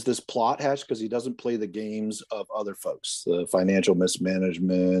there's this plot hatch because he doesn't play the games of other folks, the financial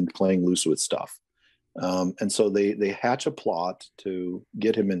mismanagement, playing loose with stuff. And so they hatch a plot to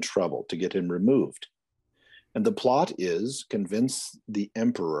get him in trouble, to get him removed. And the plot is convince the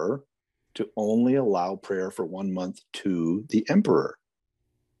emperor to only allow prayer for 1 month to the emperor.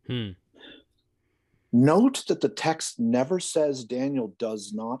 hmm. Note that the text never says Daniel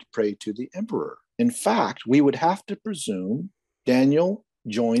does not pray to the emperor. In fact, we would have to presume Daniel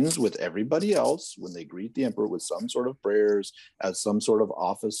joins with everybody else when they greet the emperor with some sort of prayers as some sort of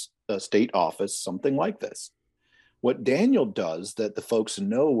office, state office, something like this. What Daniel does that the folks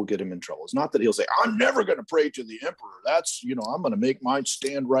know will get him in trouble is not that he'll say, I'm never going to pray to the emperor. That's, I'm going to make mine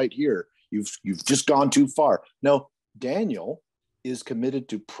stand right here. You've just gone too far. No, Daniel is committed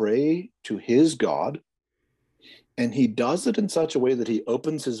to pray to his God. And he does it in such a way that he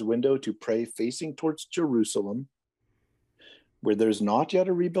opens his window to pray facing towards Jerusalem, where there's not yet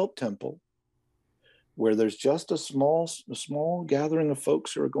a rebuilt temple, where there's just a small gathering of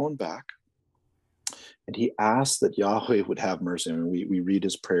folks who are going back. And he asks that Yahweh would have mercy. And we read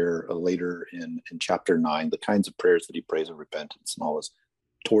his prayer later in chapter 9, the kinds of prayers that he prays of repentance and all this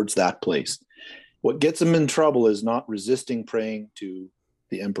towards that place. What gets him in trouble is not resisting praying to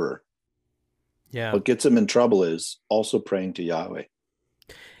the emperor. Yeah. What gets him in trouble is also praying to Yahweh.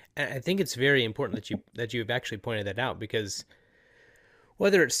 And I think it's very important that you've actually pointed that out, because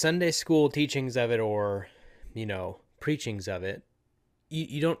whether it's Sunday school teachings of it or, preachings of it,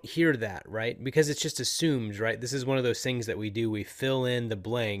 you don't hear that, right? Because it's just assumed, right? This is one of those things that we do. We fill in the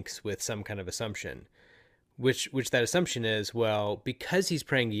blanks with some kind of assumption, which that assumption is, well, because he's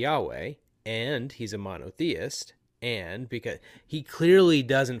praying to Yahweh and he's a monotheist, and because he clearly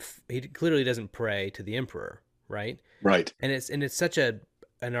doesn't pray to the emperor, right? Right. And it's such an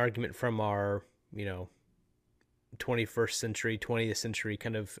argument from our, 21st century, 20th century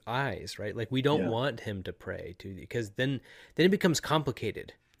kind of eyes, right? Like, we don't want him to pray to, because then it becomes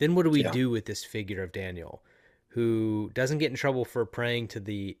complicated. Then what do we do with this figure of Daniel who doesn't get in trouble for praying to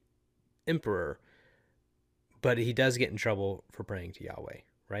the emperor, but he does get in trouble for praying to Yahweh,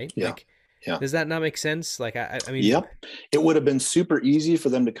 right? Yeah. Like, does that not make sense? Like, I mean, yep. It would have been super easy for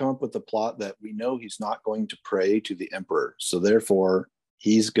them to come up with the plot that we know he's not going to pray to the emperor, so therefore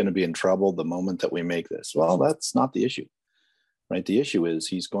he's going to be in trouble the moment that we make this. Well, that's not the issue, right? The issue is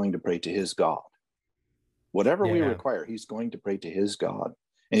he's going to pray to his God. Whatever we require, he's going to pray to his God.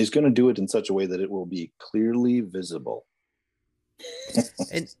 And he's going to do it in such a way that it will be clearly visible.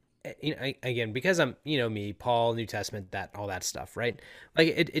 And again, because I'm, me, Paul, New Testament, all that stuff, right? Like,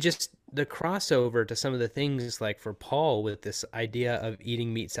 it just, the crossover to some of the things, like for Paul with this idea of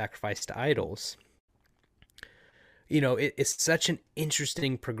eating meat sacrificed to idols, it's such an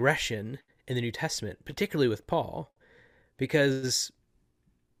interesting progression in the New Testament, particularly with Paul, because,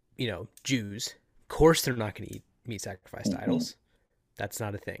 Jews, of course, they're not going to eat meat sacrificed to idols. That's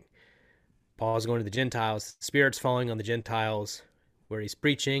not a thing. Paul's going to the Gentiles, the Spirit's falling on the Gentiles, where he's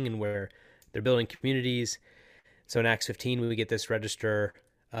preaching and where they're building communities. So in Acts 15, we get this register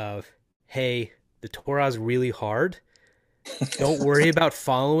of, hey, the Torah is really hard. Don't worry about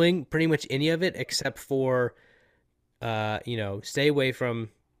following pretty much any of it except for, stay away from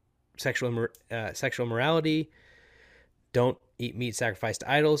sexual immorality. Don't eat meat sacrificed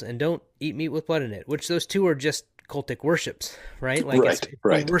to idols, and don't eat meat with blood in it, which those two are just cultic worships, right? Like,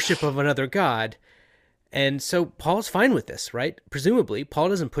 it's worship of another god. And so Paul's fine with this, right? Presumably, Paul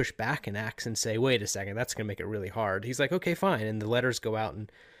doesn't push back in Acts and say, wait a second, that's going to make it really hard. He's like, okay, fine. And the letters go out,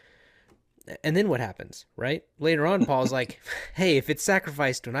 and then what happens, right? Later on, Paul's like, hey, if it's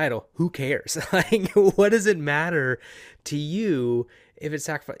sacrificed to an idol, who cares? Like, what does it matter to you if it's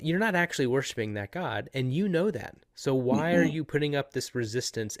sacrificed? You're not actually worshiping that God, and you know that. So why are you putting up this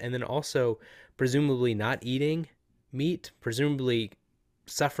resistance? And then also, presumably not eating meat, presumably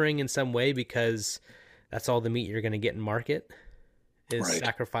suffering in some way because that's all the meat you're going to get in market is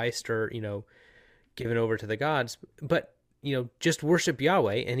sacrificed or, given over to the gods. But, just worship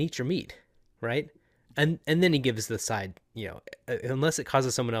Yahweh and eat your meat, right? And then he gives the side, unless it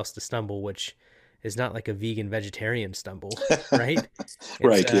causes someone else to stumble, which is not like a vegan vegetarian stumble, right?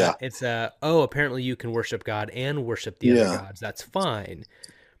 It's apparently you can worship God and worship the other gods. That's fine.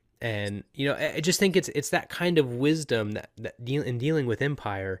 And, I just think it's that kind of wisdom that in dealing with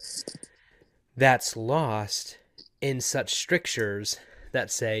empire that's lost in such strictures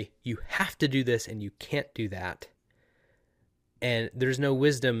that say you have to do this and you can't do that. And there's no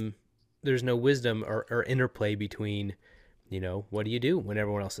wisdom or interplay between, what do you do when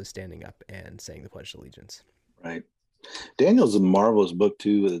everyone else is standing up and saying the Pledge of Allegiance? Right. Daniel's a marvelous book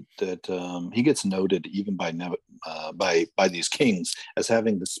too. That he gets noted even by these kings as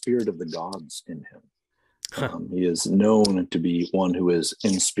having the spirit of the gods in him. He is known to be one who is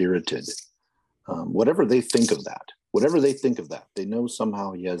inspirited. Whatever they think of that, they know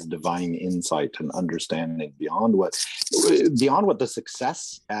somehow he has divine insight and understanding beyond what the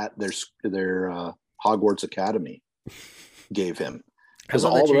success at their Hogwarts Academy gave him. I because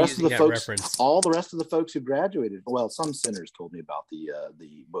love that you're using that reference. all the rest of the folks who graduated, well, some sinners told me about the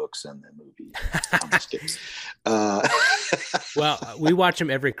books and the movies. I'm just kidding. Uh, Well, we watch them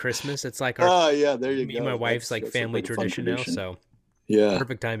every Christmas. It's like our oh yeah, there you me and my go. wife's like That's family like a fun tradition now, tradition. so Yeah,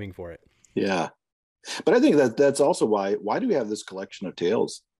 perfect timing for it. yeah. But I think that's also why do we have this collection of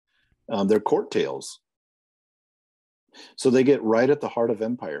tales? They're court tales, so they get right at the heart of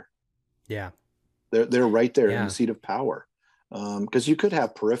empire. Yeah. They're right there in the Yeah. seat of power. Because you could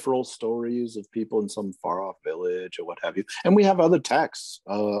have peripheral stories of people in some far off village or what have you. And we have other texts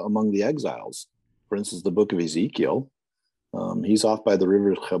among the exiles. For instance, the book of Ezekiel. He's off by the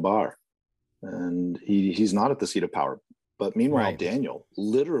river Chebar, and he's not at the seat of power. But meanwhile, Right. Daniel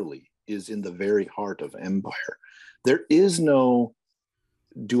literally is in the very heart of empire. There is no,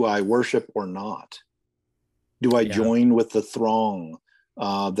 do I worship or not? Do I Yeah. join with the throng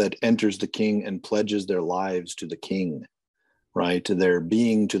that enters the king and pledges their lives to the king? Right, to their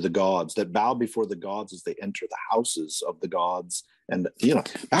being to the gods, that bow before the gods as they enter the houses of the gods. And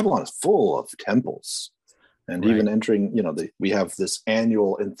Babylon is full of temples, and Right. even entering, we have this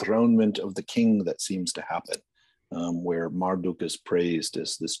annual enthronement of the king that seems to happen, where Marduk is praised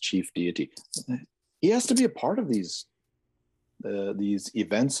as this chief deity. He has to be a part of these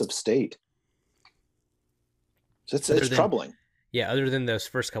events of state. So it's troubling. Yeah, other than those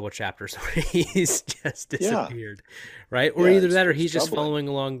first couple chapters where he's just Yeah. disappeared, right? Or Yeah, either that or it's he's just troubling. following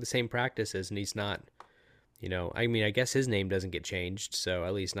along the same practices and he's not, I mean, I guess his name doesn't get changed, so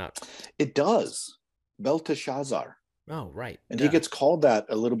at least not. It does. Belteshazzar. Oh, right. And Duh. he gets called that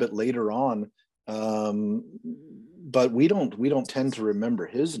a little bit later on, but we don't tend to remember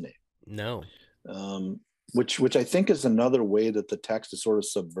his name. No. Which I think is another way that the text is sort of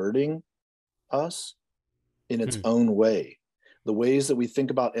subverting us in its own way. The ways that we think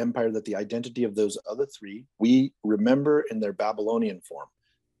about empire, that the identity of those other three, we remember in their Babylonian form.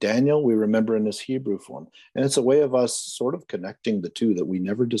 Daniel, we remember in his Hebrew form. And it's a way of us sort of connecting the two, that we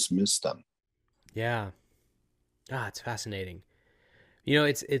never dismiss them. Yeah. It's fascinating.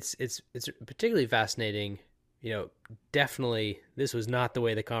 It's particularly fascinating. Definitely this was not the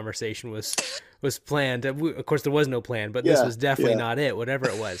way the conversation was planned. Of course, there was no plan, but this was definitely not it, whatever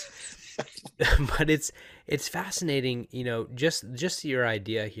it was. But it's fascinating, just your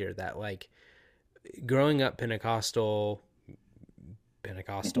idea here that like growing up Pentecostal,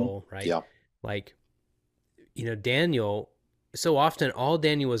 right? Yeah. Like, Daniel, so often all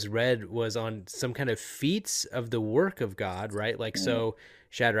Daniel was read was on some kind of feats of the work of God, right? Like, so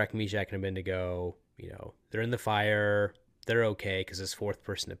Shadrach, Meshach, and Abednego, they're in the fire, they're okay because this fourth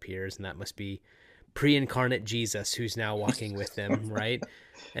person appears, and that must be pre-incarnate Jesus who's now walking with them, right?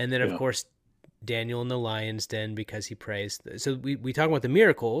 And then, of course, Daniel in the lion's den because he prays. So we talk about the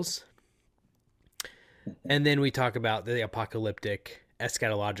miracles, and then we talk about the apocalyptic,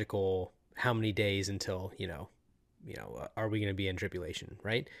 eschatological, how many days until, are we going to be in tribulation,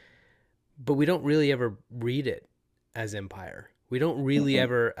 right? But we don't really ever read it as empire. We don't really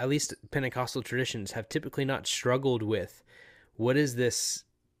ever, at least Pentecostal traditions have typically not struggled with what is this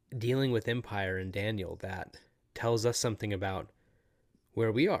dealing with empire in Daniel that tells us something about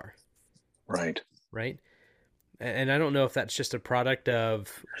where we are. Right. Right. And I don't know if that's just a product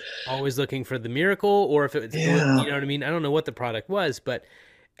of always looking for the miracle or if it's, you know what I mean? I don't know what the product was, but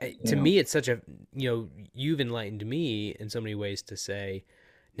to me, it's such a, you've enlightened me in so many ways to say,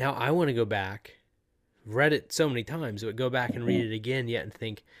 now I want to go back, read it so many times, but go back and read it again yet and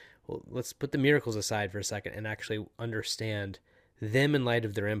think, well, let's put the miracles aside for a second and actually understand them in light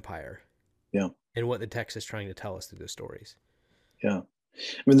of their empire. Yeah. And what the text is trying to tell us through those stories. Yeah.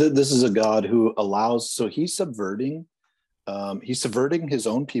 I mean, this is a God who allows, so he's subverting his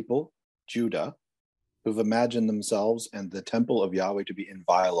own people, Judah, who've imagined themselves and the temple of Yahweh to be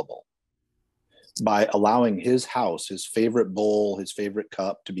inviolable by allowing his house, his favorite bowl, his favorite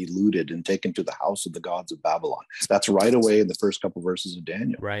cup to be looted and taken to the house of the gods of Babylon. That's right away in the first couple verses of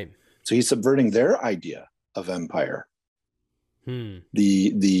Daniel. Right. So he's subverting their idea of empire.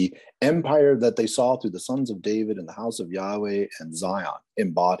 The empire that they saw through the sons of David and the house of Yahweh and Zion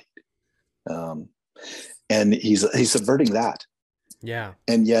embodied. And he's subverting that. Yeah.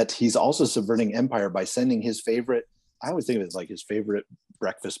 And yet he's also subverting empire by sending his favorite, I always think of it as like his favorite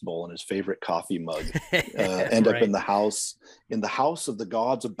breakfast bowl and his favorite coffee mug end up in the house of the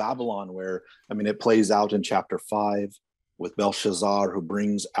gods of Babylon, where, I mean, it plays out in chapter 5 with Belshazzar, who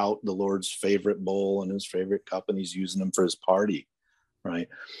brings out the Lord's favorite bowl and his favorite cup, and he's using them for his party, right?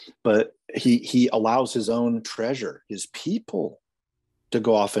 But he allows his own treasure, his people, to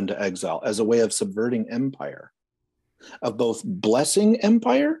go off into exile as a way of subverting empire, of both blessing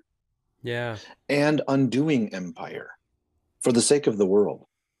empire and undoing empire. for the sake of the world.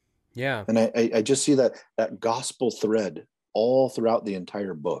 Yeah. And I just see that gospel thread all throughout the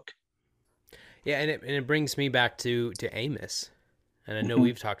entire book. Yeah, and it brings me back to Amos. And I know Mhm.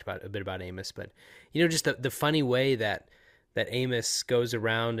 we've talked about a bit about Amos, but just the funny way that Amos goes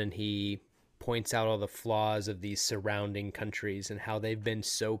around and he points out all the flaws of these surrounding countries and how they've been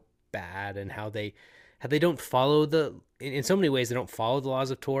so bad, and how they don't follow in so many ways they don't follow the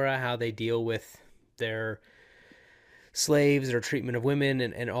laws of Torah, how they deal with their slaves, their treatment of women,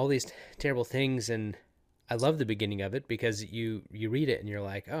 and all these terrible things. And I love the beginning of it because you read it and you're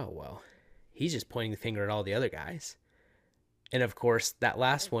like, oh well, he's just pointing the finger at all the other guys. And of course, that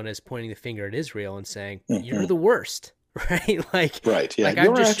last one is pointing the finger at Israel and saying, "But you're Mhm. the worst," right? Right. Yeah. like I've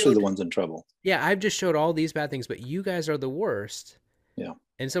You're just actually the showed, ones in trouble. yeah, I've just showed all these bad things, but you guys are the worst. Yeah.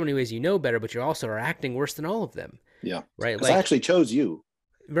 In so many ways, you know better, but you also are acting worse than all of them, Yeah. right? Because I actually chose you.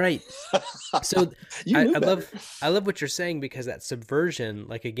 Right. So You I, knew I better. love I love what you're saying, because that subversion,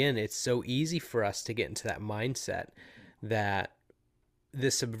 like again, it's so easy for us to get into that mindset that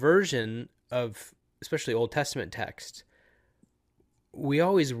the subversion of especially Old Testament text, we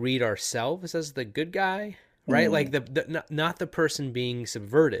always read ourselves as the good guy, right? Like Mm, not the person being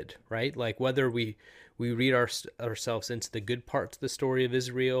subverted, right? Like whether we read ourselves into the good parts of the story of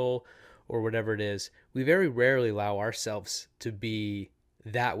Israel or whatever it is, we very rarely allow ourselves to be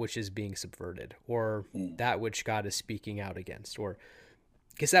that which is being subverted, or mm, that which God is speaking out against, or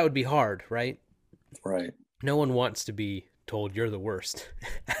because that would be hard, right? right. No one wants to be told you're the worst,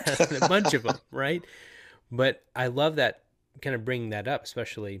 a bunch of them, right? But I love that, kind of bringing that up,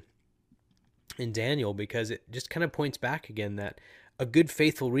 especially in Daniel, because it just kind of points back again that a good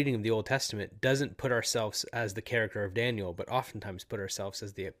faithful reading of the Old Testament doesn't put ourselves as the character of Daniel, but oftentimes put ourselves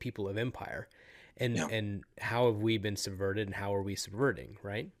as the people of empire. And Yeah. and how have we been subverted, and how are we subverting,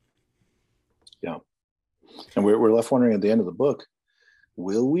 right? Yeah. And we're left wondering at the end of the book,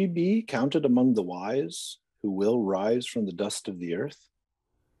 will we be counted among the wise who will rise from the dust of the earth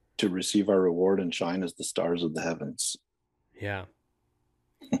to receive our reward and shine as the stars of the heavens? Yeah.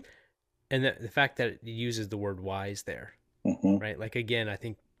 And the fact that it uses the word wise there, Hmm. right? Like again, I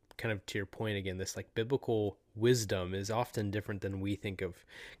think kind of to your point again, this like biblical wisdom is often different than we think of,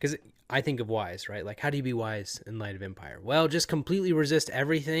 because I think of wise, right? Like how do you be wise in light of empire? Well, just completely resist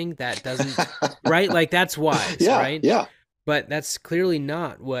everything that doesn't, right? Like that's wise, Yeah. right? Yeah. But that's clearly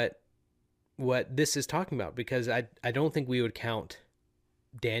not what this is talking about, because I don't think we would count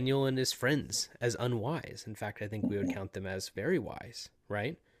Daniel and his friends as unwise. In fact, I think we would Mhm. count them as very wise,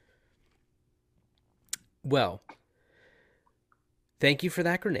 right? Well, thank you for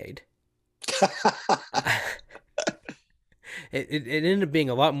that grenade. It ended up being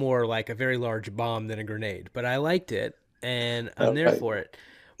a lot more like a very large bomb than a grenade, but I liked it and I'm there Right. for it.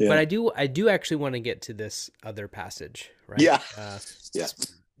 But Yeah. I do actually want to get to this other passage, right? Yeah. Yeah.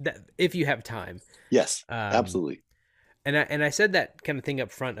 That if you have time. Yes. Um, Absolutely. and I said that kind of thing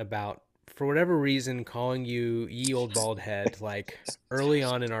up front about, for whatever reason, calling you ye old bald head like early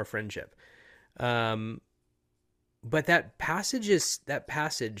on in our friendship. Um, but that passage,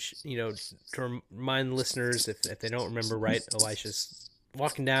 to remind listeners, if they don't remember, right, Elisha's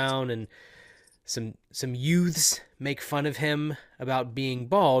walking down and some youths make fun of him about being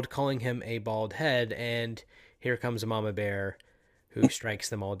bald, calling him a bald head, and here comes a mama bear who strikes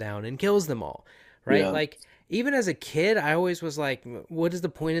them all down and kills them all, right? Yeah. Like even as a kid, I always was like, what is the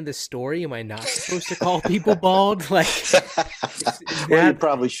point of this story? Am I not supposed to call people bald? Like is Well, you that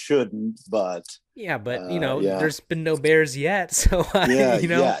probably shouldn't, but yeah, but yeah. there's been no bears yet, so Yeah.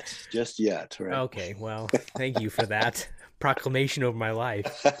 Yet. Just yet. Right. okay, well, thank you for that proclamation over my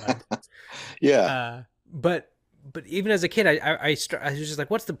life, bud. Yeah. Uh, but even as a kid, I was just like,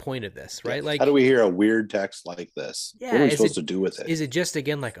 what's the point of this, Yeah. right? How do Like, we hear a weird text like this? What yeah, are we supposed to do with it? is it just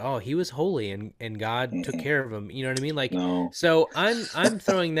again like, oh, he was holy and God took Mhm. care of him, you know what I mean? Like, No. so I'm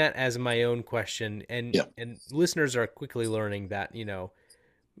throwing that as my own question, and Yeah. listeners are quickly learning that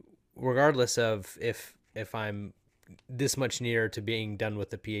regardless of if I'm this much near to being done with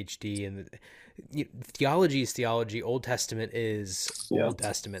the PhD, and theology is theology, Old Testament is Yeah. Old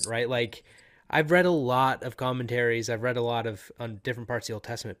Testament, right? Like I've read a lot of commentaries, I've read a lot of on different parts of the Old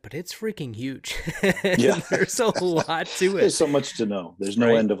Testament, but it's freaking huge. Yeah. There's a lot to There's it, so much to know. There's no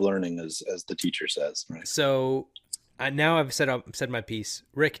right? end of learning, as the teacher says. Right. So now I've said my piece.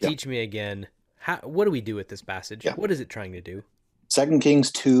 Rick, Yeah. teach me again. What do we do with this passage? Yeah. What is it trying to do? 2 Kings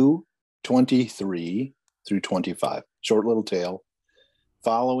 2:23 through 25. Short little tale.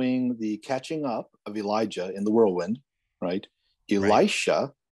 Following the catching up of Elijah in the whirlwind, right? Right.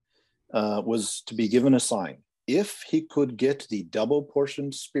 Elisha was to be given a sign. If he could get the double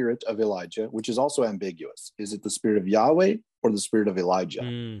portioned spirit of Elijah, which is also ambiguous, is it the spirit of Yahweh or the spirit of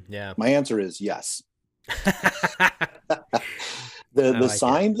Elijah? Yeah. My answer is yes. I The like it.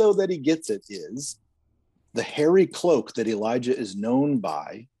 sign, though, that he gets it is the hairy cloak that Elijah is known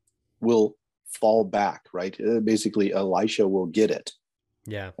by will fall back, right? Basically, Elisha will get it.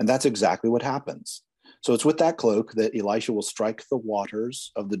 Yeah. And that's exactly what happens. So it's with that cloak that Elisha will strike the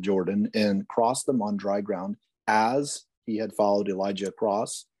waters of the Jordan and cross them on dry ground, as he had followed Elijah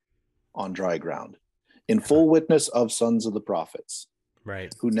across on dry ground, in full witness of sons of the prophets,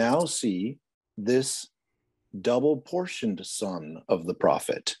 Right. who now see this double portioned son of the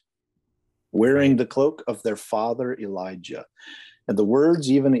prophet wearing Right. the cloak of their father Elijah. And the words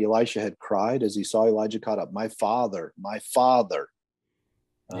even Elisha had cried as he saw Elijah caught up, my father,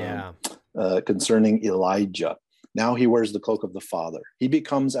 Yeah. concerning Elijah. Now he wears the cloak of the father. He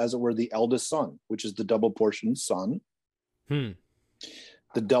becomes, as it were, the eldest son, which is the double portioned son. Hmm.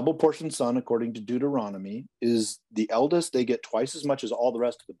 The double portioned son, according to Deuteronomy, is the eldest. They get twice as much as all the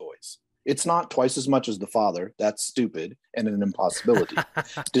rest of the boys. It's not twice as much as the father. That's stupid and an impossibility.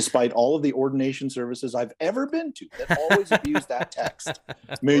 Despite all of the ordination services I've ever been to that always abuse that text.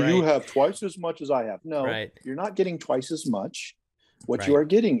 May you Right. have twice as much as I have. No, Right. you're not getting twice as much. What you Right. are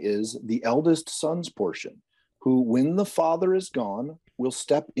getting is the eldest son's portion, who, when the father is gone, will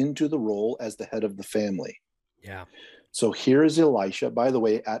step into the role as the head of the family. Yeah. So here is Elisha, by the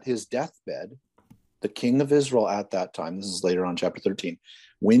way, at his deathbed, the king of Israel at that time. This is later on, chapter 13.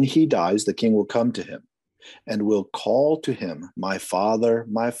 When he dies, the king will come to him and will call to him, my father,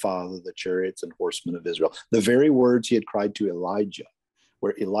 the chariots and horsemen of Israel. The very words he had cried to Elijah,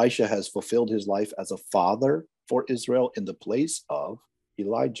 where Elisha has fulfilled his life as a father for Israel in the place of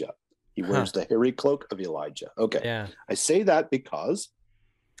Elijah. He wears the hairy cloak of Elijah. Okay. Yeah. I say that because,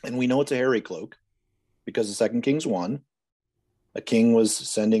 and we know it's a hairy cloak, because the 2 Kings 1, a king was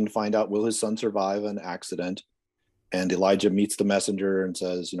sending to find out, will his son survive an accident? And Elijah meets the messenger and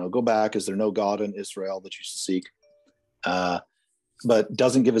says, go back. Is there no God in Israel that you should seek? But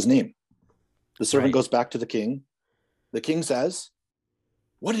doesn't give his name. The servant goes back to the king. The king says,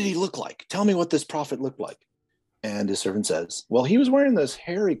 what did he look like? Tell me what this prophet looked like. And his servant says, well, he was wearing this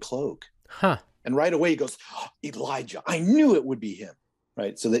hairy cloak. And right away he goes, Elijah, I knew it would be him.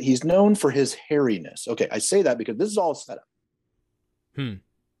 Right? So that he's known for his hairiness. Okay, I say that because this is all set up. Let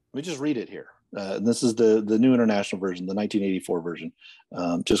me just read it here. This is the New International Version, the 1984 version,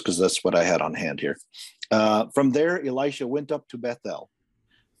 just because that's what I had on hand here. From there, Elisha went up to Bethel.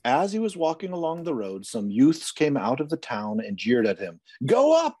 As he was walking along the road, some youths came out of the town and jeered at him.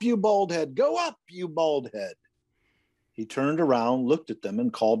 Go up, you bald head! Go up, you bald head! He turned around, looked at them,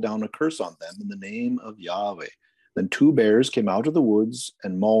 and called down a curse on them in the name of Yahweh. Then 2 bears came out of the woods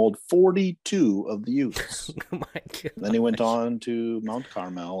and mauled 42 of the youths. Oh my God. Then he went on to Mount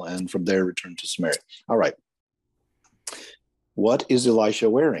Carmel and from there returned to Samaria. All right. What is Elisha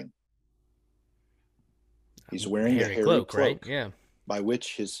wearing? He's wearing a hairy cloak, right? Yeah. by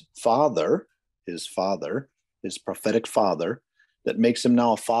which his prophetic father, that makes him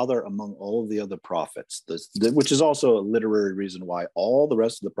now a father among all of the other prophets, which is also a literary reason why all the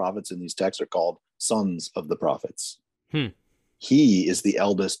rest of the prophets in these texts are called sons of the prophets. He is the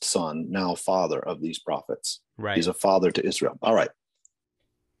eldest son, now father of these prophets. Right. He's a father to Israel. All right.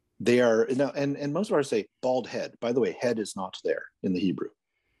 They are now, and most of ours say bald head. By the way, head is not there in the Hebrew.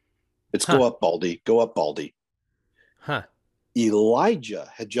 It's go up, baldy, go up, baldy. Elijah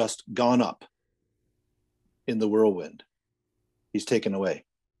had just gone up in the whirlwind. He's taken away.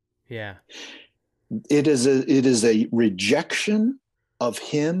 Yeah. It is a rejection of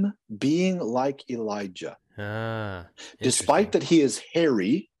him being like Elijah. Despite that he is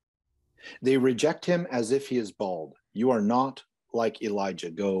hairy, they reject him as if he is bald. You are not like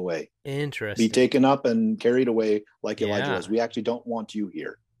Elijah. Go away. Interesting. Be taken up and carried away like Elijah was. We actually don't want you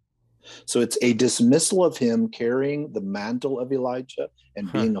here. So it's a dismissal of him carrying the mantle of Elijah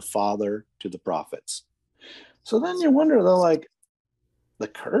and being a father to the prophets. So then you wonder, though, like, the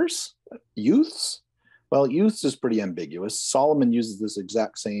curse? Youths? Well, youths is pretty ambiguous. Solomon uses this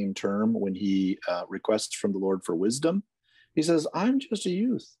exact same term when he requests from the Lord for wisdom. He says, I'm just a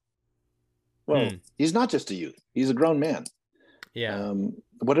youth. Well, he's not just a youth. He's a grown man. Yeah.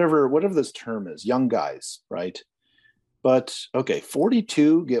 Whatever this term is, young guys, right? But, okay,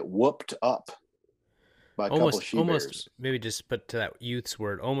 42 get whooped up by a couple of she-bears. Maybe just put to that youth's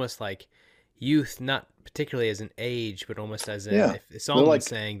word, almost like youth, not particularly as an age, but almost as in if Solomon's like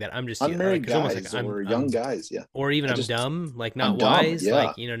saying that I'm just unmarried guys, like or young guys, or even I'm dumb, like not wise,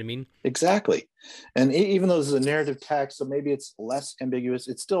 like, you know what I mean? Exactly. And even though this is a narrative text, so maybe it's less ambiguous,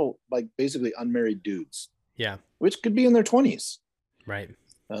 it's still like basically unmarried dudes. Yeah. Which could be in their 20s. Right.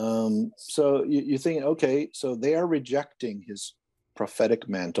 So you think, okay, so they are rejecting his prophetic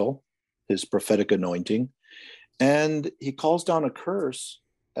mantle, his prophetic anointing, and he calls down a curse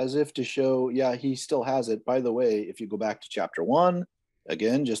as if to show, yeah, he still has it. By the way, if you go back to chapter 1,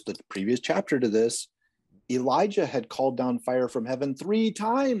 again, just the previous chapter to this, Elijah had called down fire from heaven 3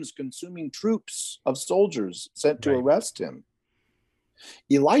 times, consuming troops of soldiers sent to Right. arrest him.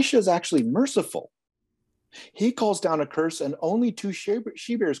 Elisha is actually merciful. He calls down a curse, and only 2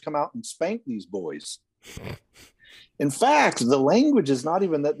 she-bears come out and spank these boys. In fact, the language is not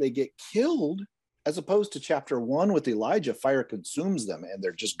even that they get killed, as opposed to chapter 1 with Elijah, fire consumes them and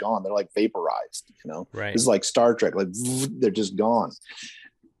they're just gone. They're like vaporized, you know. Right. This is like Star Trek, like they're just gone.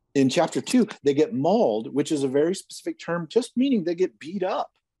 In chapter 2, they get mauled, which is a very specific term, just meaning they get beat up.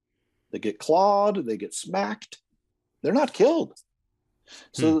 They get clawed, they get smacked. They're not killed.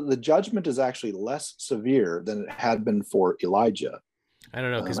 So the judgment is actually less severe than it had been for Elijah. I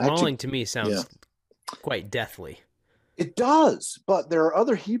don't know, because mauling to me sounds quite deathly. It does, but there are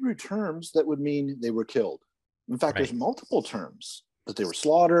other Hebrew terms that would mean they were killed. In fact, there's multiple terms that they were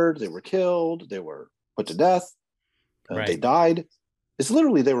slaughtered, they were killed, they were put to death, they died. It's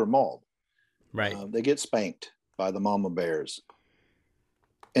literally they were mauled. Right. They get spanked by the mama bears.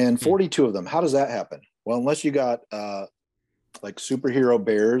 And 42 of them. How does that happen? Well, unless you got like superhero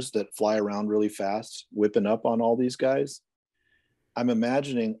bears that fly around really fast, whipping up on all these guys, I'm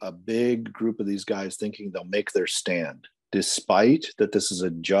imagining a big group of these guys thinking they'll make their stand, despite that this is a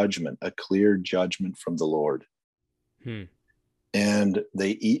judgment, a clear judgment from the Lord. And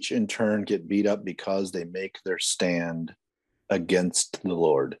they each in turn get beat up because they make their stand against the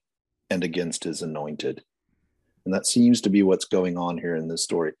Lord and against his anointed. And that seems to be what's going on here in this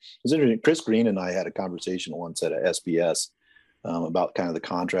story. It's interesting. Chris Green and I had a conversation once at a SBS about kind of the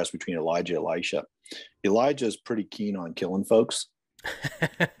contrast between Elijah and Elisha. Elijah is pretty keen on killing folks.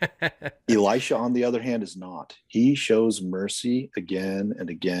 Elisha, on the other hand, is not. He shows mercy again and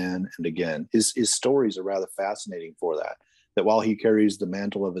again and again. His stories are rather fascinating for that. That while he carries the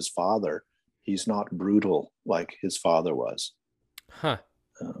mantle of his father, he's not brutal like his father was.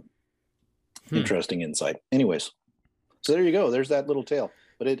 Interesting insight. Anyways, so there you go. There's that little tale.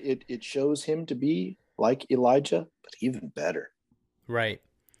 But it shows him to be like Elijah, but even better. Right.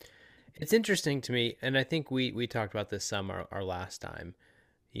 It's interesting to me, and I think we talked about this some our last time.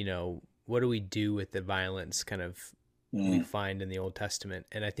 You know, what do we do with the violence kind of we find in the Old Testament?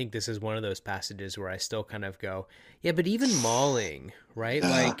 And I think this is one of those passages where I still kind of go, yeah, but even mauling, right?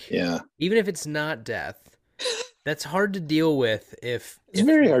 Even if it's not death, that's hard to deal with if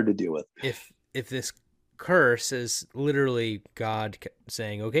very hard to deal with. If this curse is literally God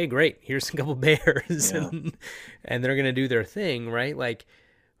saying, okay, great, here's a couple bears and they're going to do their thing, right? Like,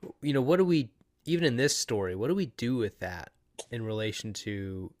 you know, what do we, even in this story, what do we do with that in relation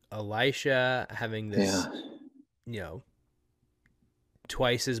to Elisha having this, you know,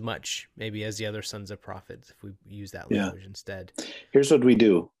 twice as much maybe as the other sons of prophets, if we use that language instead? Here's what we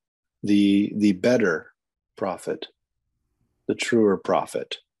do. The better prophet, the truer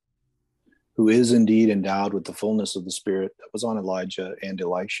prophet, who is indeed endowed with the fullness of the Spirit that was on Elijah and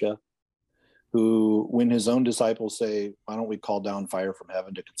Elisha, who, when his own disciples say, why don't we call down fire from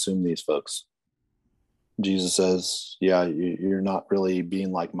heaven to consume these folks? Jesus says, yeah, you're not really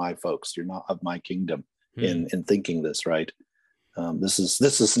being like my folks. You're not of my kingdom in thinking this, right? This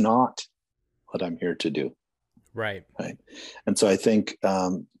is not what I'm here to do. Right. And so I think,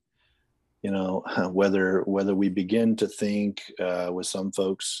 you know, whether we begin to think with some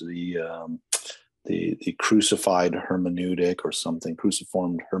folks, the crucified hermeneutic or something,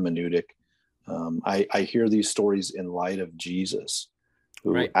 cruciformed hermeneutic, I hear these stories in light of Jesus,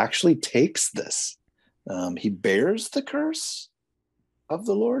 who actually takes this. He bears the curse of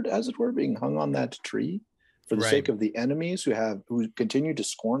the Lord, as it were, being hung on that tree for the sake of the enemies who continue to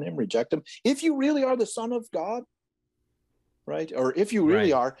scorn him, reject him. If you really are the Son of God, right? Or if you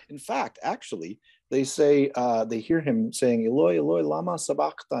really are, in fact, actually, they say, they hear him saying, Eloi, Eloi, lama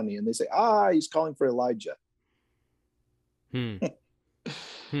sabachthani, and they say, he's calling for Elijah.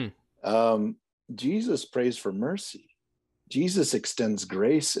 Jesus prays for mercy. Jesus extends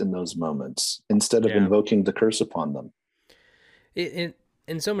grace in those moments instead of invoking the curse upon them.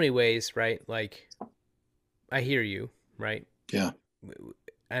 In so many ways, right? Like, I hear you, right? Yeah.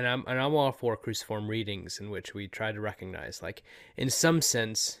 And I'm all for cruciform readings in which we try to recognize, like, in some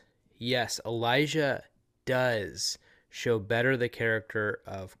sense, yes, Elijah does show better the character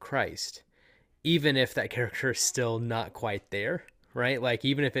of Christ, even if that character is still not quite there, right? Like,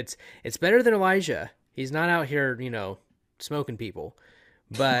 even if it's better than Elijah, he's not out here, you know, smoking people,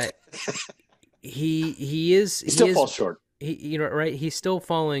 but he still falls short. he right, he's still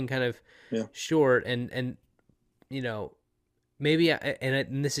falling kind of Yeah. short, and you know, maybe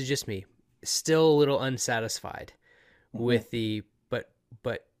and this is just me, still a little unsatisfied Hmm. with the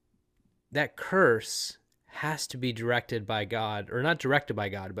but that curse has to be directed by God, or not directed by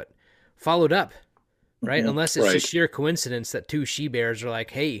God, but followed up, right? Hmm. Unless it's just Right. sheer coincidence that two she bears are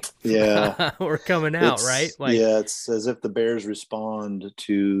like, "Hey, Yeah. we're coming out," right? Like, It's as if the bears respond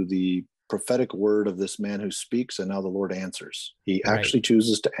to the prophetic word of this man who speaks, and now the Lord answers. He right, actually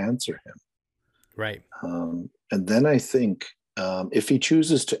chooses to answer him. right, And then I think, if he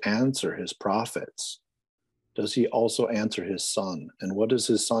chooses to answer his prophets, does he also answer his son? And what does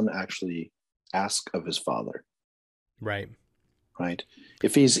his son actually ask of his father? right, Right?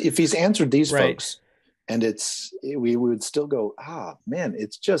 If he's answered these right, folks, and we would still go, man,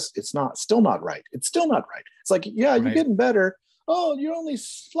 it's not still not right. It's still not right. It's like, yeah, you're right, getting better. Oh, you're only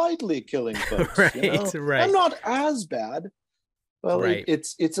slightly killing folks. right, I'm right, not as bad. Well, right,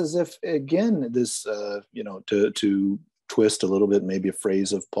 it's as if, again, this, to twist a little bit, maybe a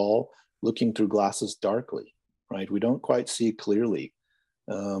phrase of Paul, looking through glasses darkly, right? We don't quite see clearly.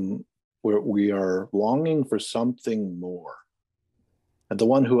 Um, where we are longing for something more. And the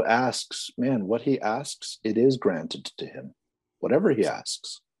one who asks, man, what he asks, it is granted to him, whatever he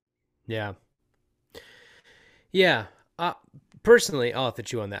asks. yeah, yeah. Uh, Personally, I'll have to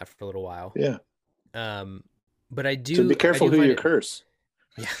chew on that for a little while. Yeah. Um, but I So be do, I careful do who find you it. curse.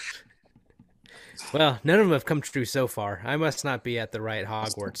 Yeah. Well, none of them have come true so far. I must not be at the right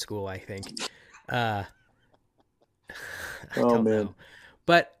Hogwarts school, I think. Uh, I Oh, don't man. know.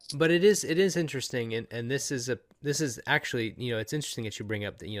 But it is interesting, and this is actually, it's interesting that you bring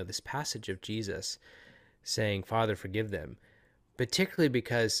up this passage of Jesus saying, "Father, forgive them," particularly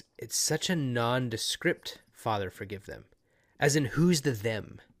because it's such a nondescript "Father, forgive them," as in who's the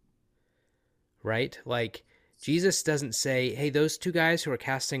them, right? Like Jesus doesn't say, "Hey, those two guys who are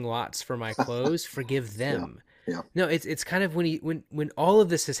casting lots for my clothes, forgive Yeah. them." Yeah. No, it's kind of when all of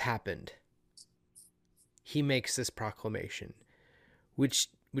this has happened, he makes this proclamation, which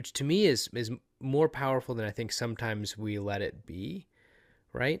to me is more powerful than I think sometimes we let it be,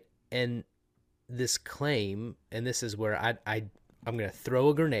 right? And this claim, and this is where I'm gonna throw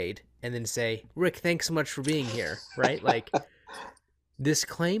a grenade and then say, Rick, thanks so much for being here, right? Like this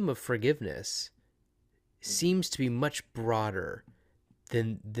claim of forgiveness seems to be much broader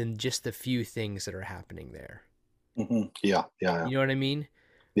than just the few things that are happening there. Hmm. Yeah. Yeah. Yeah. You know what I mean?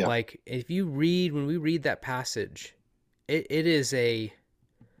 Yeah. Like if you read when we read that passage, it is a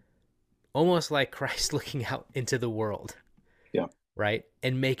almost like Christ looking out into the world, Yeah. right?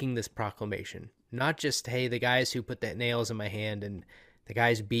 And making this proclamation. Not just, hey, the guys who put the nails in my hand and the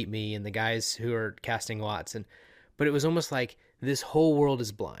guys beat me and the guys who are casting lots, and but it was almost like this whole world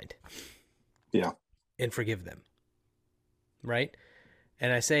is blind Yeah. and forgive them, right?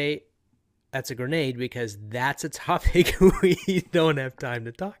 And I say that's a grenade because that's a topic we don't have time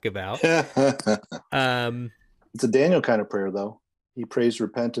to talk about. It's Um, a Daniel kind of prayer, though. He prays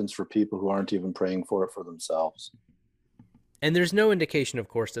repentance for people who aren't even praying for it for themselves. and there's no indication, of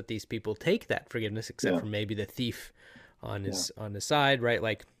course, that these people take that forgiveness, except Yeah. for maybe the thief Yeah. on his side, right?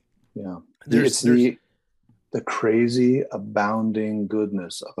 Like Yeah. It's there's the crazy abounding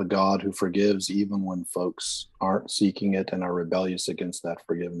goodness of a God who forgives even when folks aren't seeking it and are rebellious against that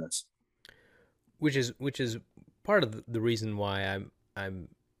forgiveness. which is part of the reason why I'm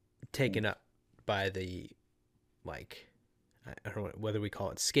taken up by the like I don't know whether we call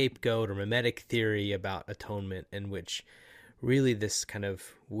it scapegoat or mimetic theory about atonement, in which really this kind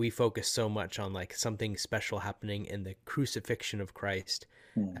of we focus so much on like something special happening in the crucifixion of Christ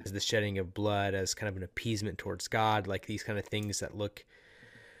Hmm. as the shedding of blood as kind of an appeasement towards God, like these kind of things that look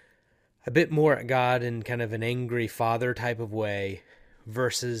a bit more at God in kind of an angry father type of way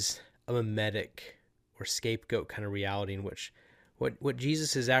versus a mimetic or scapegoat kind of reality in which what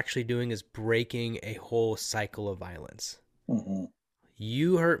Jesus is actually doing is breaking a whole cycle of violence. Hmm.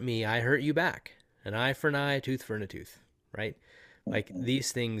 You hurt me, I hurt you back. An eye for an eye, a tooth for a tooth, right? Like Hmm.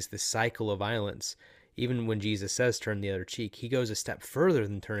 these things, the cycle of violence, even when Jesus says turn the other cheek, he goes a step further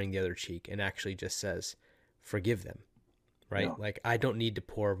than turning the other cheek and actually just says, forgive them, right? Yeah. Like I don't need to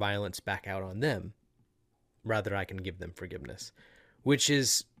pour violence back out on them. Rather, I can give them forgiveness, which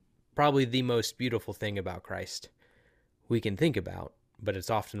is probably the most beautiful thing about Christ we can think about, but it's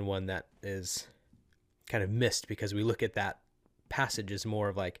often one that is kind of missed because we look at that passage as more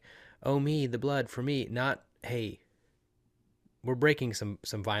of like, oh me, the blood for me, not hey, we're breaking some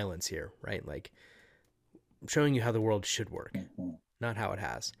violence here, right? Like showing you how the world should work, Hmm. not how it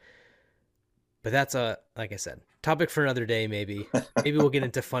has. But that's a like I said, topic for another day maybe. Maybe we'll get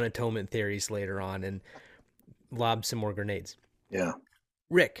into fun atonement theories later on and lob some more grenades. Yeah.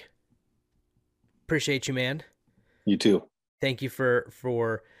 Rick, appreciate you, man. You too. Thank you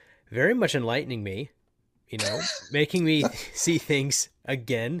for very much enlightening me, making me see things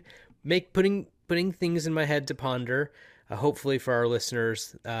again, putting things in my head to ponder. Hopefully for our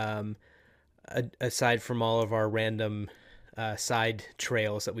listeners, aside from all of our random side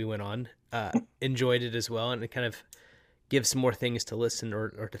trails that we went on, enjoyed it as well, and it kind of gives some more things to listen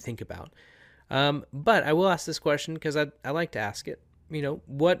or to think about. But I will ask this question because I like to ask it.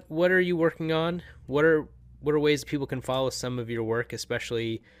 What are you working on? What are ways that people can follow some of your work,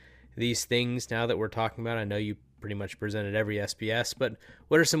 especially these things now that we're talking about? I know you pretty much presented every SPS, but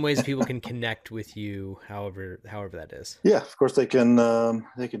what are some ways that people can connect with you, however that is? Yeah, of course they can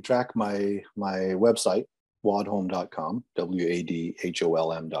track my website, wadholm.com,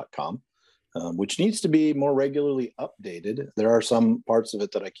 wadholm.com, which needs to be more regularly updated. There are some parts of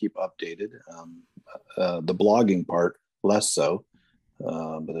it that I keep updated. The blogging part, less so,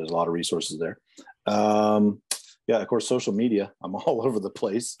 but there's a lot of resources there. Yeah, of course, social media. I'm all over the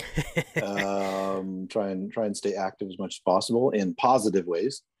place. Try and stay active as much as possible in positive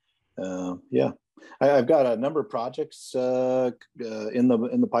ways. Yeah, I've got a number of projects in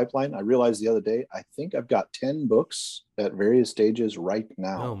the pipeline. I realized the other day, I think I've got 10 books at various stages right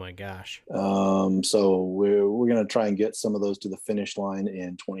now. Oh my gosh! So we're going to try and get some of those to the finish line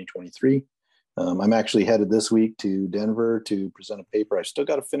in 2023. I'm actually headed this week to Denver to present a paper. I still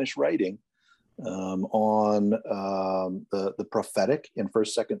got to finish writing on the prophetic in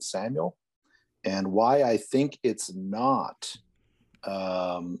 1st, 2nd Samuel, and why I think it's not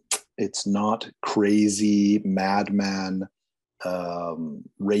crazy madman,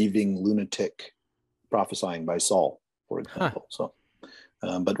 raving lunatic prophesying by Saul, for example. So,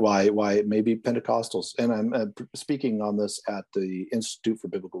 but why maybe Pentecostals? And I'm speaking on this at the Institute for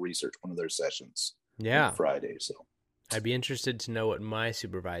Biblical Research, one of their sessions. Yeah, Friday. So I'd be interested to know what my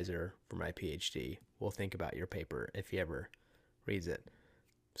supervisor for my PhD will think about your paper if he ever reads it,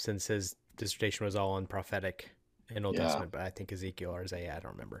 since his dissertation was all on prophetic and Old Testament, but I think Ezekiel or Isaiah, I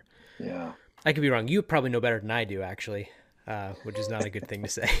don't remember. Yeah, I could be wrong. You probably know better than I do, actually, which is not a good thing to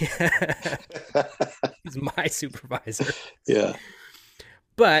say. He's my supervisor. Yeah.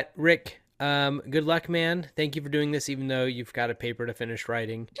 But Rick, good luck, man. Thank you for doing this, even though you've got a paper to finish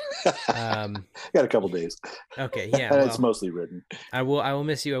writing. Got a couple days. Okay, yeah. Well, it's mostly written. I will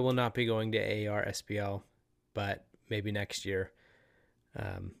miss you. I will not be going to AAR-SBL, but maybe next year.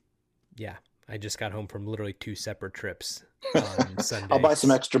 Yeah, I just got home from literally 2 separate trips on Sunday. I'll buy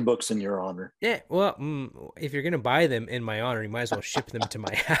some extra books in your honor. Yeah, well, if you're going to buy them in my honor, you might as well ship them to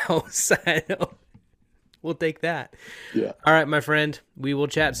my house. I know. We'll take that. Yeah. All right, my friend. We will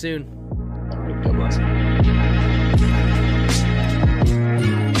chat soon. All right. God bless.